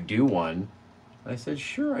time? Could you do one? I said,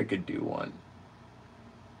 sure, I could do one.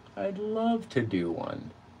 I'd love to do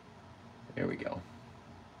one. There we go.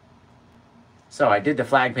 So I did the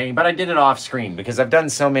flag painting, but I did it off screen because I've done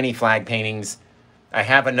so many flag paintings. I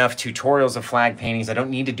have enough tutorials of flag paintings. I don't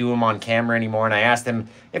need to do them on camera anymore. And I asked him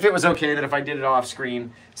if it was okay that if I did it off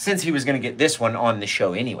screen, since he was going to get this one on the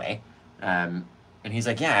show anyway. And he's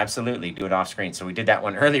like, yeah, absolutely, do it off screen. So we did that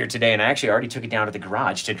one earlier today, and I actually already took it down to the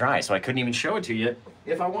garage to dry, so I couldn't even show it to you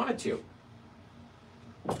if I wanted to.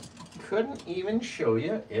 Couldn't even show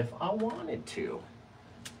you if I wanted to.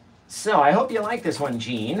 So I hope you like this one,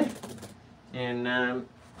 Jean. And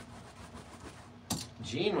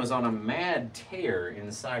Jean was on a mad tear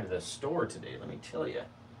inside of the store today, let me tell you.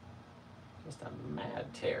 Just a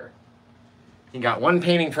mad tear. He got one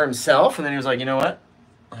painting for himself, and then he was like, you know what?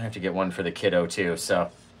 I have to get one for the kiddo too, so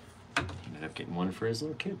he ended up getting one for his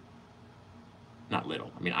little kid. Not little.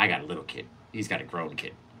 I mean, I got a little kid. He's got a grown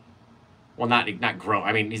kid. Well, not grown.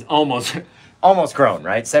 I mean, he's almost grown,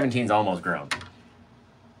 right? 17's almost grown.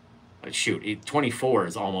 But shoot, 24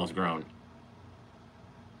 is almost grown.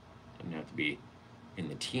 Doesn't have to be in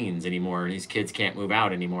the teens anymore. These kids can't move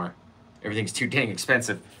out anymore. Everything's too dang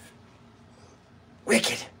expensive.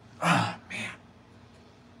 Wicked. Oh, man.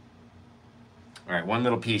 All right, one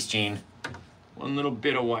little piece, Jean. One little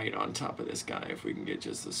bit of white on top of this guy, if we can get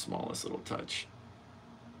just the smallest little touch.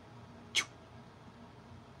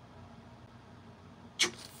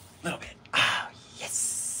 Little bit. Ah,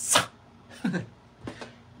 yes.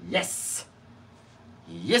 Yes.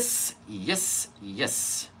 Yes, yes,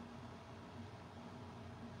 yes.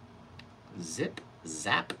 Zip,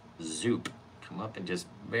 zap, zoop. Come up in just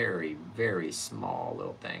very, very small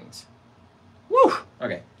little things. Woo!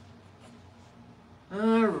 Okay.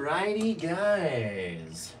 Alrighty,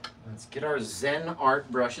 guys. Let's get our Zen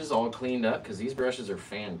art brushes all cleaned up, because these brushes are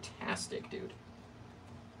fantastic, dude.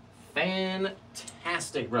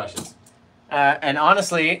 Fantastic brushes. And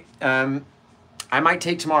honestly, I might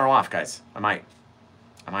take tomorrow off, guys. I might.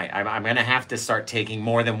 I'm going to have to start taking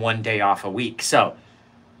more than one day off a week. So,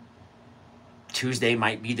 Tuesday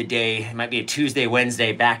might be the day. It might be a Tuesday,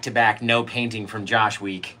 Wednesday, back-to-back, no painting from Josh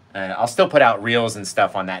week. I'll still put out reels and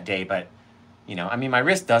stuff on that day, but, you know, I mean, my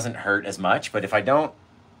wrist doesn't hurt as much, but if I don't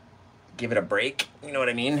give it a break, you know what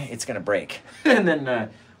I mean? It's going to break. And then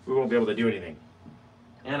we won't be able to do anything.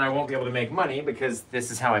 And I won't be able to make money because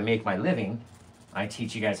this is how I make my living. I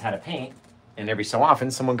teach you guys how to paint, and every so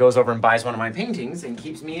often someone goes over and buys one of my paintings and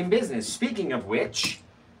keeps me in business. Speaking of which,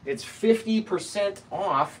 it's 50%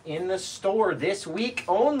 off in the store this week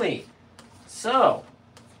only. So,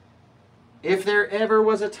 if there ever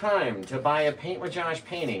was a time to buy a Paint with Josh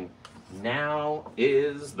painting, now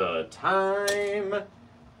is the time.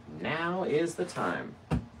 Now is the time.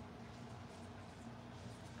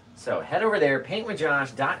 So head over there,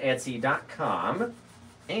 paintwithjosh.etsy.com,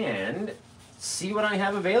 and see what I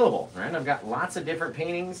have available. Right? I've got lots of different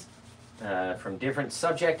paintings from different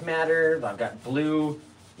subject matter. I've got blue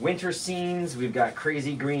winter scenes. We've got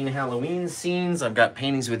crazy green Halloween scenes. I've got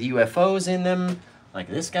paintings with UFOs in them, like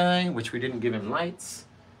this guy, which we didn't give him lights.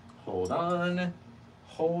 Hold on.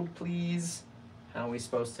 Hold, please. How are we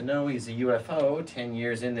supposed to know he's a UFO 10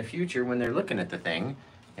 years in the future when they're looking at the thing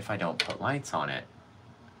if I don't put lights on it?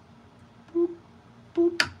 Boop,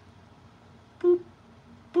 boop, boop,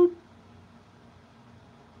 boop,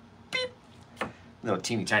 beep. Little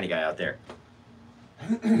teeny tiny guy out there.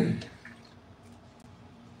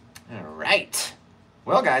 All right.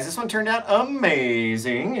 Well, guys, this one turned out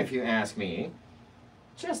amazing, if you ask me.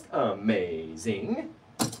 Just amazing.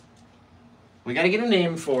 We got to get a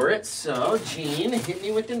name for it. So, Gene, hit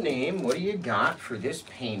me with the name. What do you got for this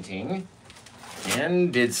painting?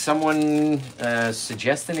 And did someone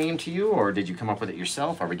suggest the name to you, or did you come up with it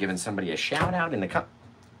yourself? Are we giving somebody a shout out in the cup?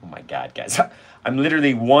 Oh my God, guys. I'm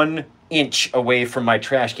literally 1 inch away from my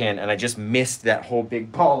trash can, and I just missed that whole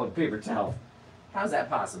big ball of paper towel. How's that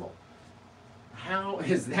possible? How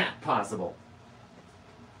is that possible?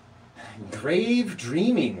 Grave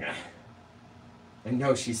Dreaming. And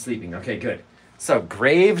no, she's sleeping. Okay, good. So,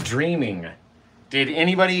 Grave Dreaming. Did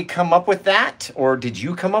anybody come up with that? Or did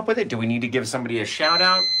you come up with it? Do we need to give somebody a shout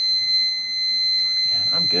out? Man,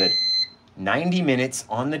 I'm good. 90 minutes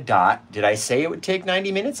on the dot. Did I say it would take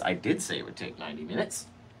 90 minutes? I did say it would take 90 minutes.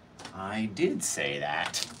 I did say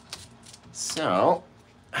that. So,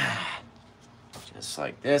 just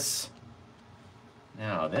like this.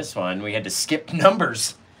 Now, this one, we had to skip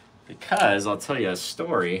numbers because I'll tell you a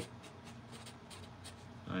story.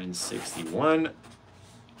 961, like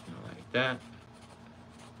that.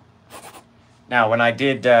 Now, when I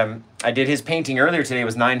did his painting earlier today, it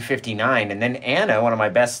was 959, and then Anna, one of my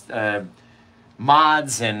best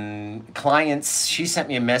mods and clients, she sent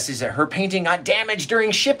me a message that her painting got damaged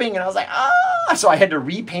during shipping, and I was like, ah! So I had to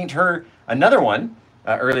repaint her another one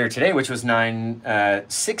earlier today, which was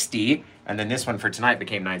 960, and then this one for tonight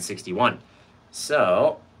became 961.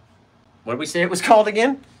 So, what did we say it was called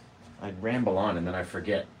again? I'd ramble on and then I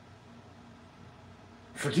forget.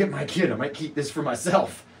 Forget my kid. I might keep this for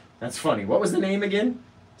myself. That's funny. What was the name again?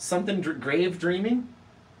 Something Grave Dreaming?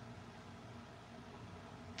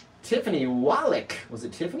 Tiffany Wallach. Was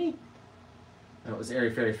it Tiffany? That was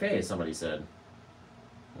Airy Fairy Faye, somebody said.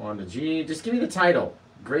 Wanda G. Just give me the title.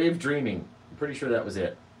 Grave Dreaming. I'm pretty sure that was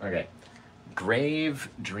it. Okay. Grave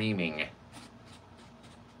Dreaming.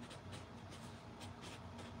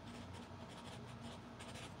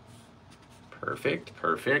 Perfect,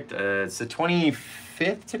 perfect. It's the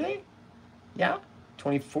 25th today? Yeah?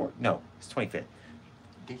 24th? No, it's 25th.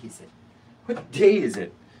 What day is it? What day is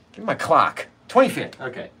it? Give me my clock. 25th,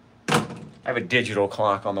 okay. I have a digital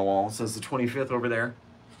clock on the wall. It says the 25th over there.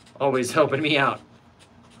 Always helping me out.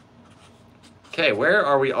 Okay, where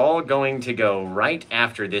are we all going to go right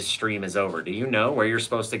after this stream is over? Do you know where you're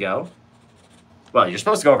supposed to go? Well, you're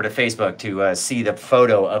supposed to go over to Facebook to see the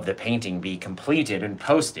photo of the painting be completed and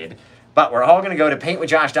posted. But we're all going to go to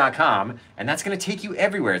paintwithjosh.com, and that's going to take you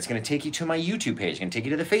everywhere. It's going to take you to my YouTube page. It's going to take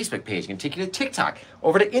you to the Facebook page. It's going to take you to TikTok,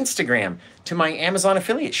 over to Instagram, to my Amazon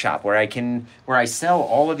affiliate shop where I sell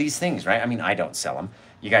all of these things, right? I mean, I don't sell them.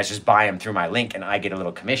 You guys just buy them through my link, and I get a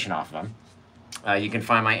little commission off of them. You can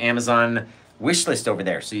find my Amazon wish list over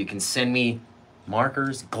there, so you can send me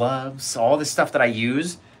markers, gloves, all the stuff that I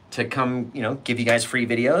use to come, give you guys free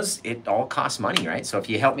videos. It all costs money, right? So if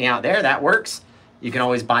you help me out there, that works. You can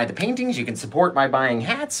always buy the paintings. You can support by buying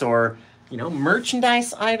hats or,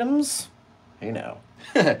 merchandise items.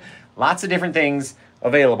 Lots of different things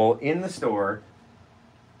available in the store.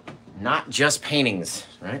 Not just paintings,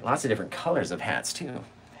 right? Lots of different colors of hats, too.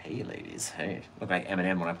 Hey, ladies. Hey, look like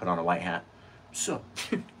Eminem when I put on a white hat. So,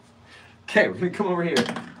 okay, we're going to come over here.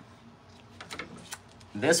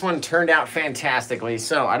 This one turned out fantastically,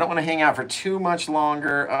 so I don't want to hang out for too much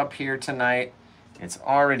longer up here tonight. It's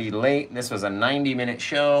already late. This was a 90-minute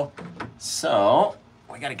show, so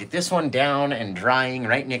we got to get this one down and drying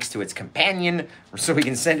right next to its companion so we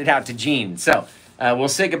can send it out to Gene. So We'll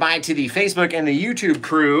say goodbye to the Facebook and the YouTube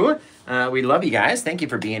crew. We love you guys. Thank you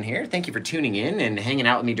for being here. Thank you for tuning in and hanging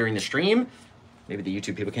out with me during the stream. Maybe the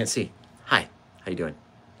YouTube people can't see. Hi, how you doing?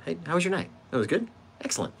 Hey, how was your night? That was good?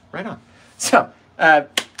 Excellent, right on. So, like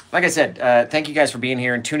I said, thank you guys for being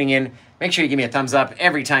here and tuning in. Make sure you give me a thumbs up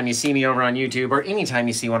every time you see me over on YouTube or anytime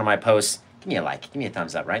you see one of my posts. Give me a like, give me a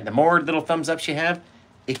thumbs up, right? The more little thumbs ups you have,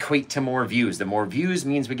 equate to more views. The more views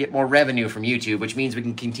means we get more revenue from YouTube, which means we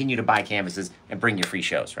can continue to buy canvases and bring you free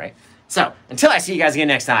shows, right? So, until I see you guys again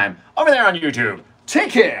next time, over there on YouTube,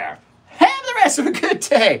 take care, have the rest of a good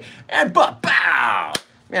day, and bow!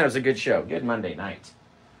 Man, it was a good show. Good Monday night.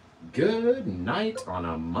 Good night on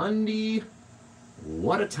a Monday.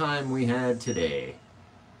 What a time we had today.